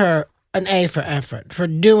give her an A for effort for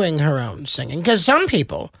doing her own singing. Because some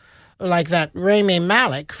people, like that Rami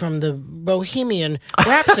Malek from the Bohemian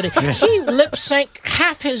Rhapsody, he lip-synced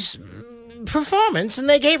half his performance, and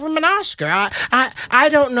they gave him an Oscar. I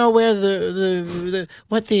don't know where the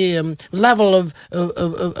level of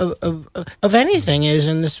anything is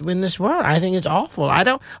in this world. I think it's awful.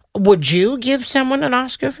 Would you give someone an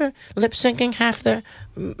Oscar for lip syncing half their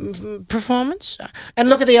performance? And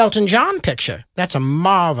look at the Elton John picture. That's a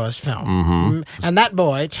marvelous film. Mm-hmm. And that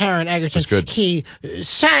boy, Taron Egerton, he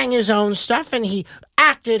sang his own stuff, and he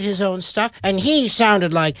acted his own stuff, and he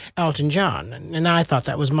sounded like Elton John, and I thought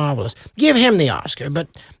that was marvelous. Give him the Oscar, but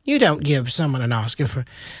you don't give someone an Oscar for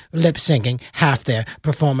lip-syncing half their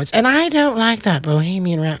performance. And I don't like that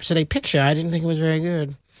Bohemian Rhapsody picture. I didn't think it was very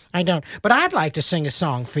good. I don't. But I'd like to sing a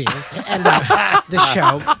song for you to end the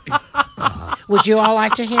show. Would you all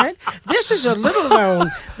like to hear it? This is a little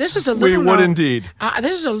known. We would indeed.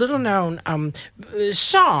 This is a little known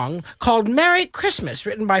song called "Merry Christmas,"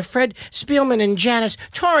 written by Fred Spielman and Janice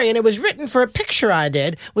Torrey, and it was written for a picture I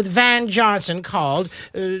did with Van Johnson called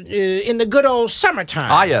 "In the Good Old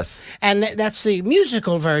Summertime." Ah, yes. And that's the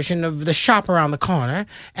musical version of "The Shop Around the Corner,"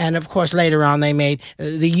 and of course later on they made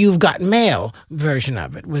the "You've Got Mail" version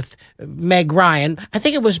of it with Meg Ryan. I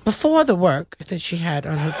think it was before the work that she had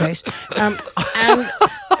on her face.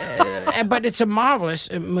 But it's a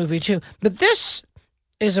marvelous movie too. But this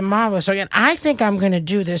is a marvelous song, and I think I'm going to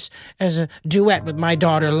do this as a duet with my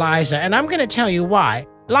daughter Liza, and I'm going to tell you why.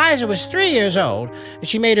 Liza was 3 years old, and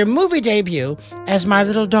she made her movie debut as my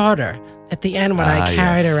little daughter at the end when I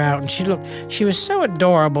carried her out, and she was so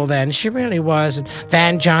adorable then. She really was, and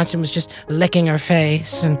Van Johnson was just licking her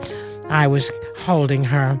face, and I was holding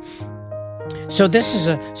her. So this is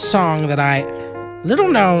a song little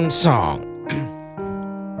known song.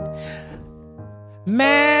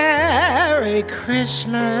 Merry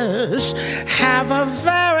Christmas, have a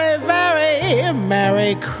very, very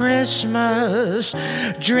Merry Christmas.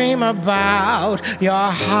 Dream about your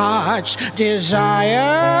heart's desire.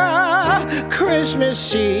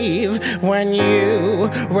 Christmas Eve when you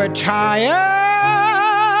retire.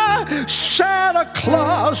 Santa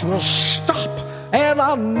Claus will stop, and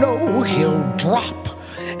I know he'll drop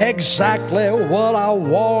exactly what I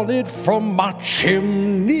wanted from my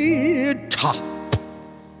chimney top.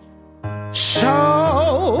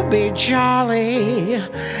 So be jolly,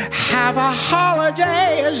 have a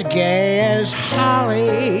holiday as gay as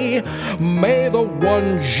holly. May the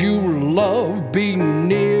ones you love be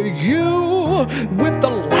near you, with the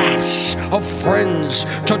laughs of friends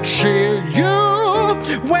to cheer you.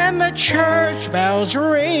 When the church bells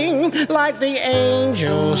ring like the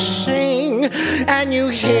angels sing, and you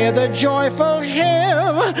hear the joyful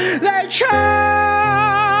hymn they chime,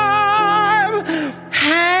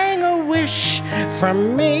 hang a wish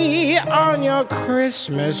from me on your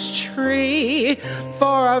Christmas tree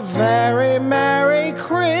for a very Merry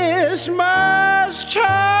Christmas time.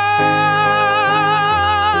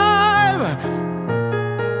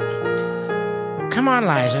 Come on,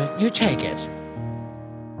 Liza, you take it.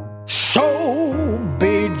 So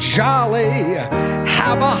be jolly,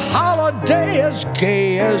 have a holiday as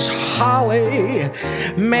gay as holly.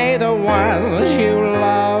 May the ones you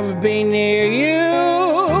love be near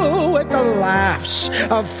you, with the laughs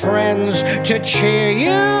of friends to cheer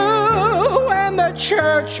you. When the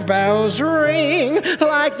church bells ring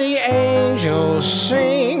like the angels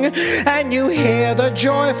sing, and you hear the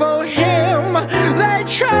joyful hymn they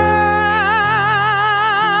chime.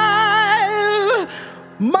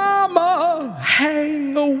 Mama,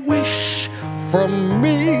 hang a wish from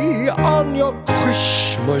me on your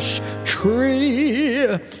Christmas tree.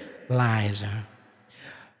 Liza,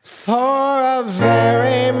 for a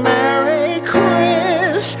very Merry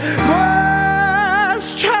Christmas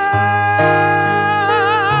time.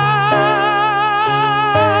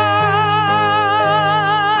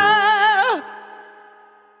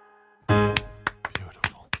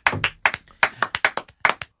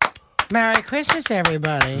 Merry Christmas,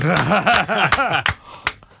 everybody.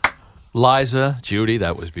 Liza, Judy,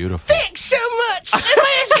 that was beautiful. Thanks so much. Am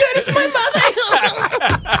I as good as my mother?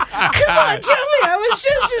 Come on, tell me I was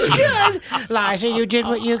just as good. Liza, you did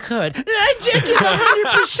what you could. I did give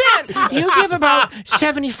 100%. You give about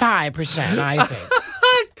 75%, I think.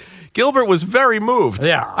 Gilbert was very moved.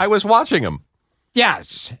 Yeah. I was watching him.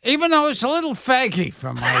 Yes, even though it's a little faggy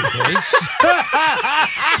for my taste.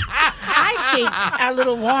 I see a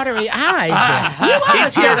little watery eyes there. You are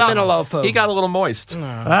a sentimental low food. He got a little moist.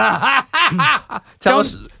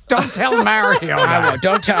 Don't tell Mario. I won't.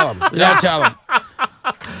 Don't tell him. Don't tell him.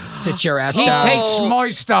 Sit your ass He down. takes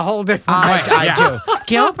moist a whole different way. I do.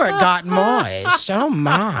 Gilbert got moist. Oh,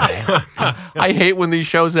 my. I hate when these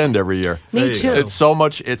shows end every year. Me too. It's so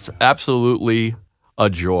much. It's absolutely a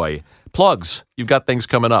joy. Plugs. You've got things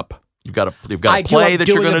coming up. You've got a play that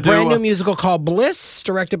you're going to do. I'm doing a brand new musical called Bliss,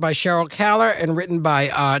 directed by Cheryl Kaller and written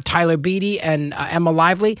by Tyler Beatty and Emma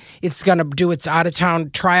Lively. It's going to do its out-of-town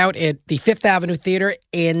tryout at the Fifth Avenue Theater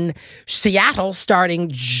in Seattle starting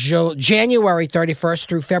January 31st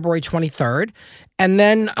through February 23rd. And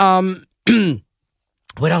then...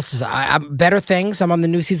 what else is Better Things? I'm on the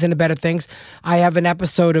new season of Better Things. I have an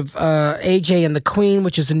episode of AJ and the Queen,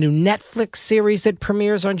 which is a new Netflix series that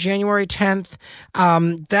premieres on January 10th.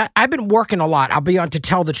 That I've been working a lot. I'll be on To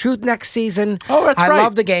Tell the Truth next season. Oh, that's right. I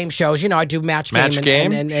love the game shows. You know, I do Match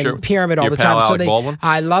Game and Sure. Pyramid all Your the time. pal Alec Baldwin?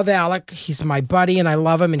 I love Alec. He's my buddy, and I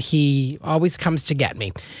love him, and he always comes to get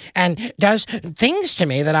me and does things to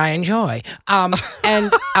me that I enjoy.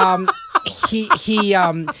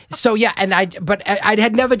 So yeah, and I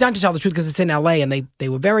had never done To Tell the Truth because it's in LA, and they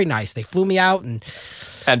were very nice. They flew me out and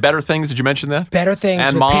Better Things. Did you mention that? Better Things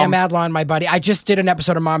and with Mom. Pam Adlon, my buddy. I just did an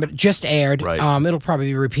episode of Mom. It just aired. Right. It'll probably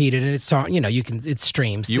be repeated, and it's on. It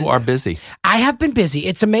streams. You are busy. I have been busy.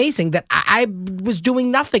 It's amazing that I was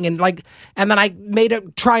doing nothing, and then I made a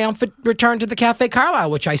triumphant return to the Cafe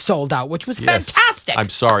Carlisle, which I sold out, which was fantastic. I'm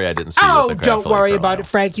sorry I didn't see you. Oh, at the don't Cafe worry Carlisle. about it,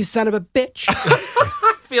 Frank. You son of a bitch.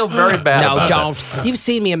 I feel very bad No, about don't. that. You've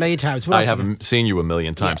seen me a million times. What I else you haven't seen you a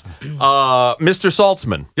million times. Mr.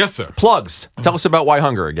 Saltzman. Yes, sir. Plugs. Tell us about Why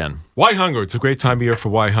Hunger again. Why Hunger? It's a great time of year for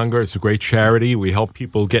Why Hunger. It's a great charity. We help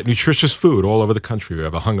people get nutritious food all over the country. We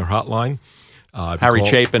have a hunger hotline. Harry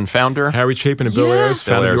Chapin, founder. Harry Chapin and Bill Ayers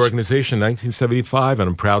Bill founded Ayers. the organization in 1975, and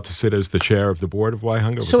I'm proud to sit as the chair of the board of Why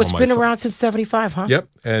Hunger. So it's been around since 75, huh? Yep,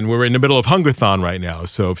 and we're in the middle of Hungerthon right now.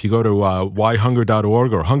 So if you go to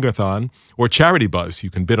whyhunger.org or Hungerthon or Charity Buzz, you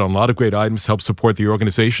can bid on a lot of great items, help support the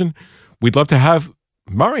organization. We'd love to have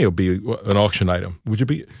Mario be an auction item. Would you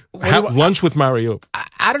be have lunch with Mario?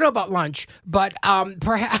 I don't know about lunch, but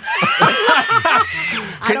perhaps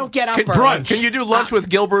I don't get up early. Brunch. Can you do lunch with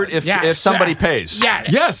Gilbert if somebody pays?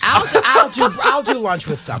 Yes. I'll do lunch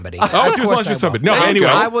with somebody. I'll do lunch with somebody. No, anyway,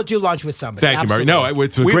 I will do lunch with somebody. Thank you, Mario. No,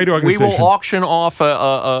 it's a great organization. We will auction off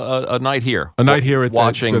a night here. A night here at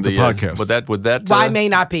watching the podcast. Would that? Well, I may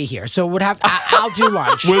not be here, so I'll do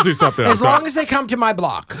lunch. We'll do something as long as they come to my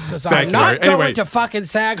block, because I'm not going to fucking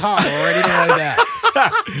Sag Harbor or anything like that.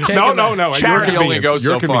 No. Charity only goes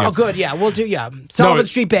so far. Oh, good. Yeah, we'll do. Yeah, Sullivan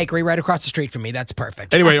Street Bakery, right across the street from me. That's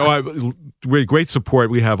perfect. Anyway, we're great support.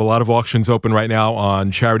 We have a lot of auctions open right now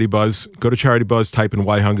on Charity Buzz. Go to Charity Buzz, type in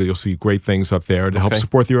Why Hunger. You'll see great things up there to help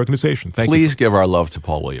support the organization. Thank you. Please give our love to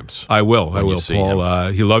Paul Williams. I will. Paul,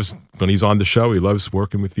 he loves when he's on the show. He loves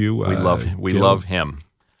working with you. We love him.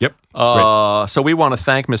 Yep. So we want to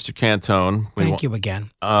thank Mr. Cantone. Thank you again.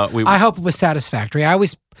 I hope it was satisfactory. I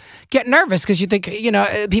always get nervous because you think,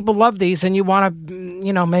 people love these and you want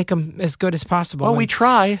to, make them as good as possible. Well, we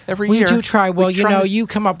try every year. We do try. Well, you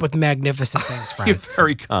come up with magnificent things, Frank. You're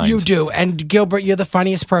very kind. You do. And Gilbert, you're the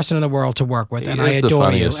funniest person in the world to work with. And I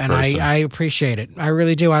adore you. And I appreciate it. I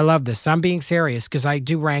really do. I love this. I'm being serious because I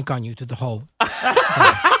do rank on you through the whole thing.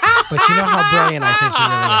 But you know how brilliant I think you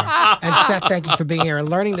really are. And Seth, thank you for being here and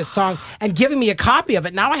learning this song and giving me a copy of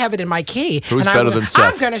it. Now I have it in my key. Who's better than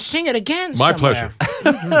Seth? I'm going to sing it again My somewhere.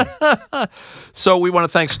 pleasure. So we want to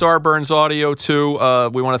thank Starburns Audio, too.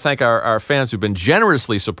 We want to thank our fans who've been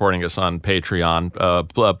generously supporting us on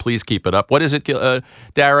Patreon. Please keep it up. What is it,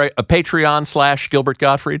 Dara? Patreon/Gilbert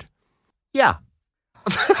Gottfried? Yeah.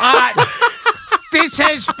 This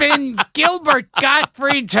has been Gilbert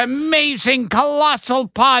Gottfried's amazing, colossal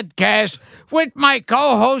podcast with my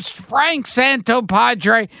co-host Frank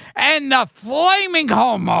Santopadre and the Flaming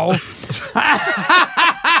Homo.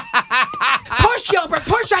 Push, Gilbert,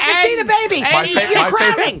 push! I can see the baby. You're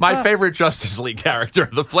crowding. My favorite Justice League character,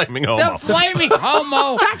 the Flaming Homo. The Flaming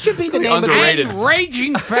Homo. That should be the name Underrated. of And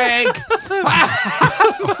Raging Fag.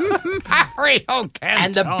 Mario Cantone.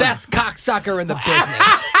 And the best cocksucker in the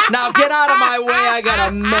business. Now get out of my way. I got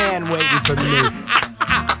a man waiting for me.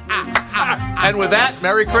 And with that,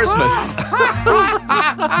 Merry Christmas.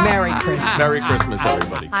 Merry Christmas. Merry Christmas,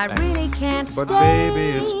 everybody. I really can't stay. But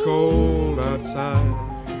baby, it's cold outside.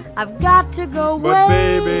 I've got to go away. But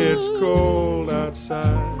baby, it's cold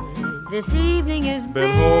outside. This evening has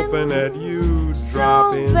Been hoping that you'd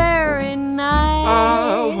drop so in. very nice.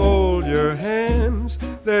 I'll hold your hands.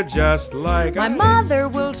 They're just like My ice. mother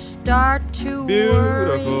will start to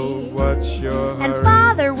Beautiful, worry, what's your and hurry?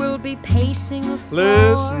 father will be pacing the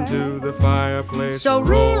floor. Listen to the fireplace So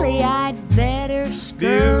roar. really I'd better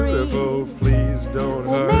scurry. Beautiful, please don't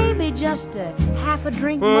Well, hurry. maybe just a half a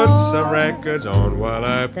drink Put more. some records on while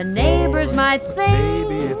I The neighbors might think,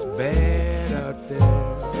 Baby, it's bad out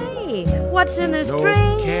there. say, what's in this No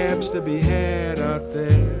drink? cabs to be had out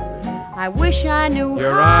there. I wish I knew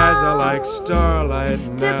Your how eyes are like starlight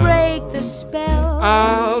to now. break the spell.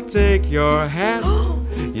 I'll take your hat.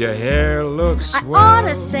 Your hair looks I swell. ought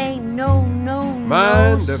to say no, no,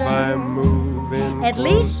 Mind no, if sir. I'm moving At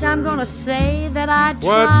least I'm gonna say that I tried.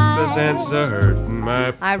 What's the sense of hurting my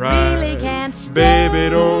I pride? really can't stay. Baby,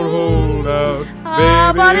 don't hold out.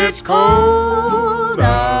 Ah, Baby, but it's cold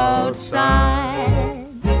outside.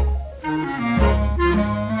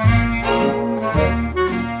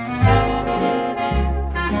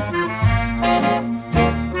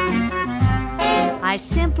 I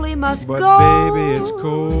simply must But go. baby, it's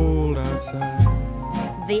cold outside.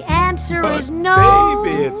 The answer But is no.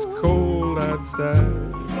 baby, it's cold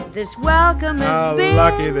outside. This welcome How has been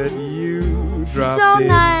lucky that you dropped so in.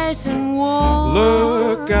 nice and warm.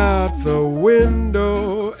 Look out the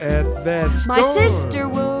window at that storm. My sister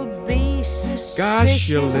will be suspicious. Gosh,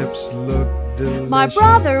 your lips look delicious. My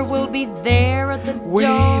brother will be there at the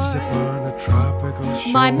Waves door. upon a tropical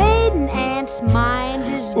shore. My maiden aunt's mind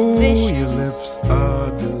is Ooh, vicious. your lips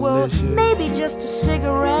are Well, delicious. maybe just a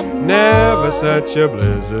cigarette more. Never such a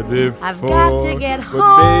blizzard before. I've got to get But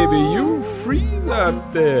home. baby, you freeze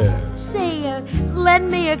out there. Say, lend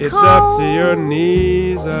me a It's comb. up to your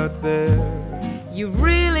knees out there. You've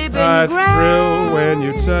really been I grand. thrill when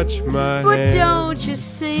you touch my But hand. don't you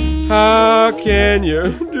see? How can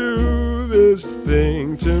you do this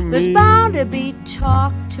thing to me? There's bound to be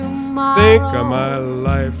talk tomorrow. Think of my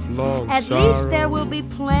lifelong At sorrow. least there will be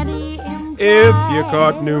plenty implied. If you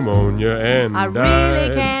caught pneumonia and I died,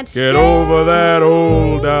 really can't get stay. over that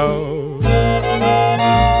old doubt.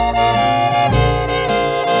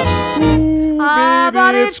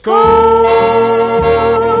 But it's cold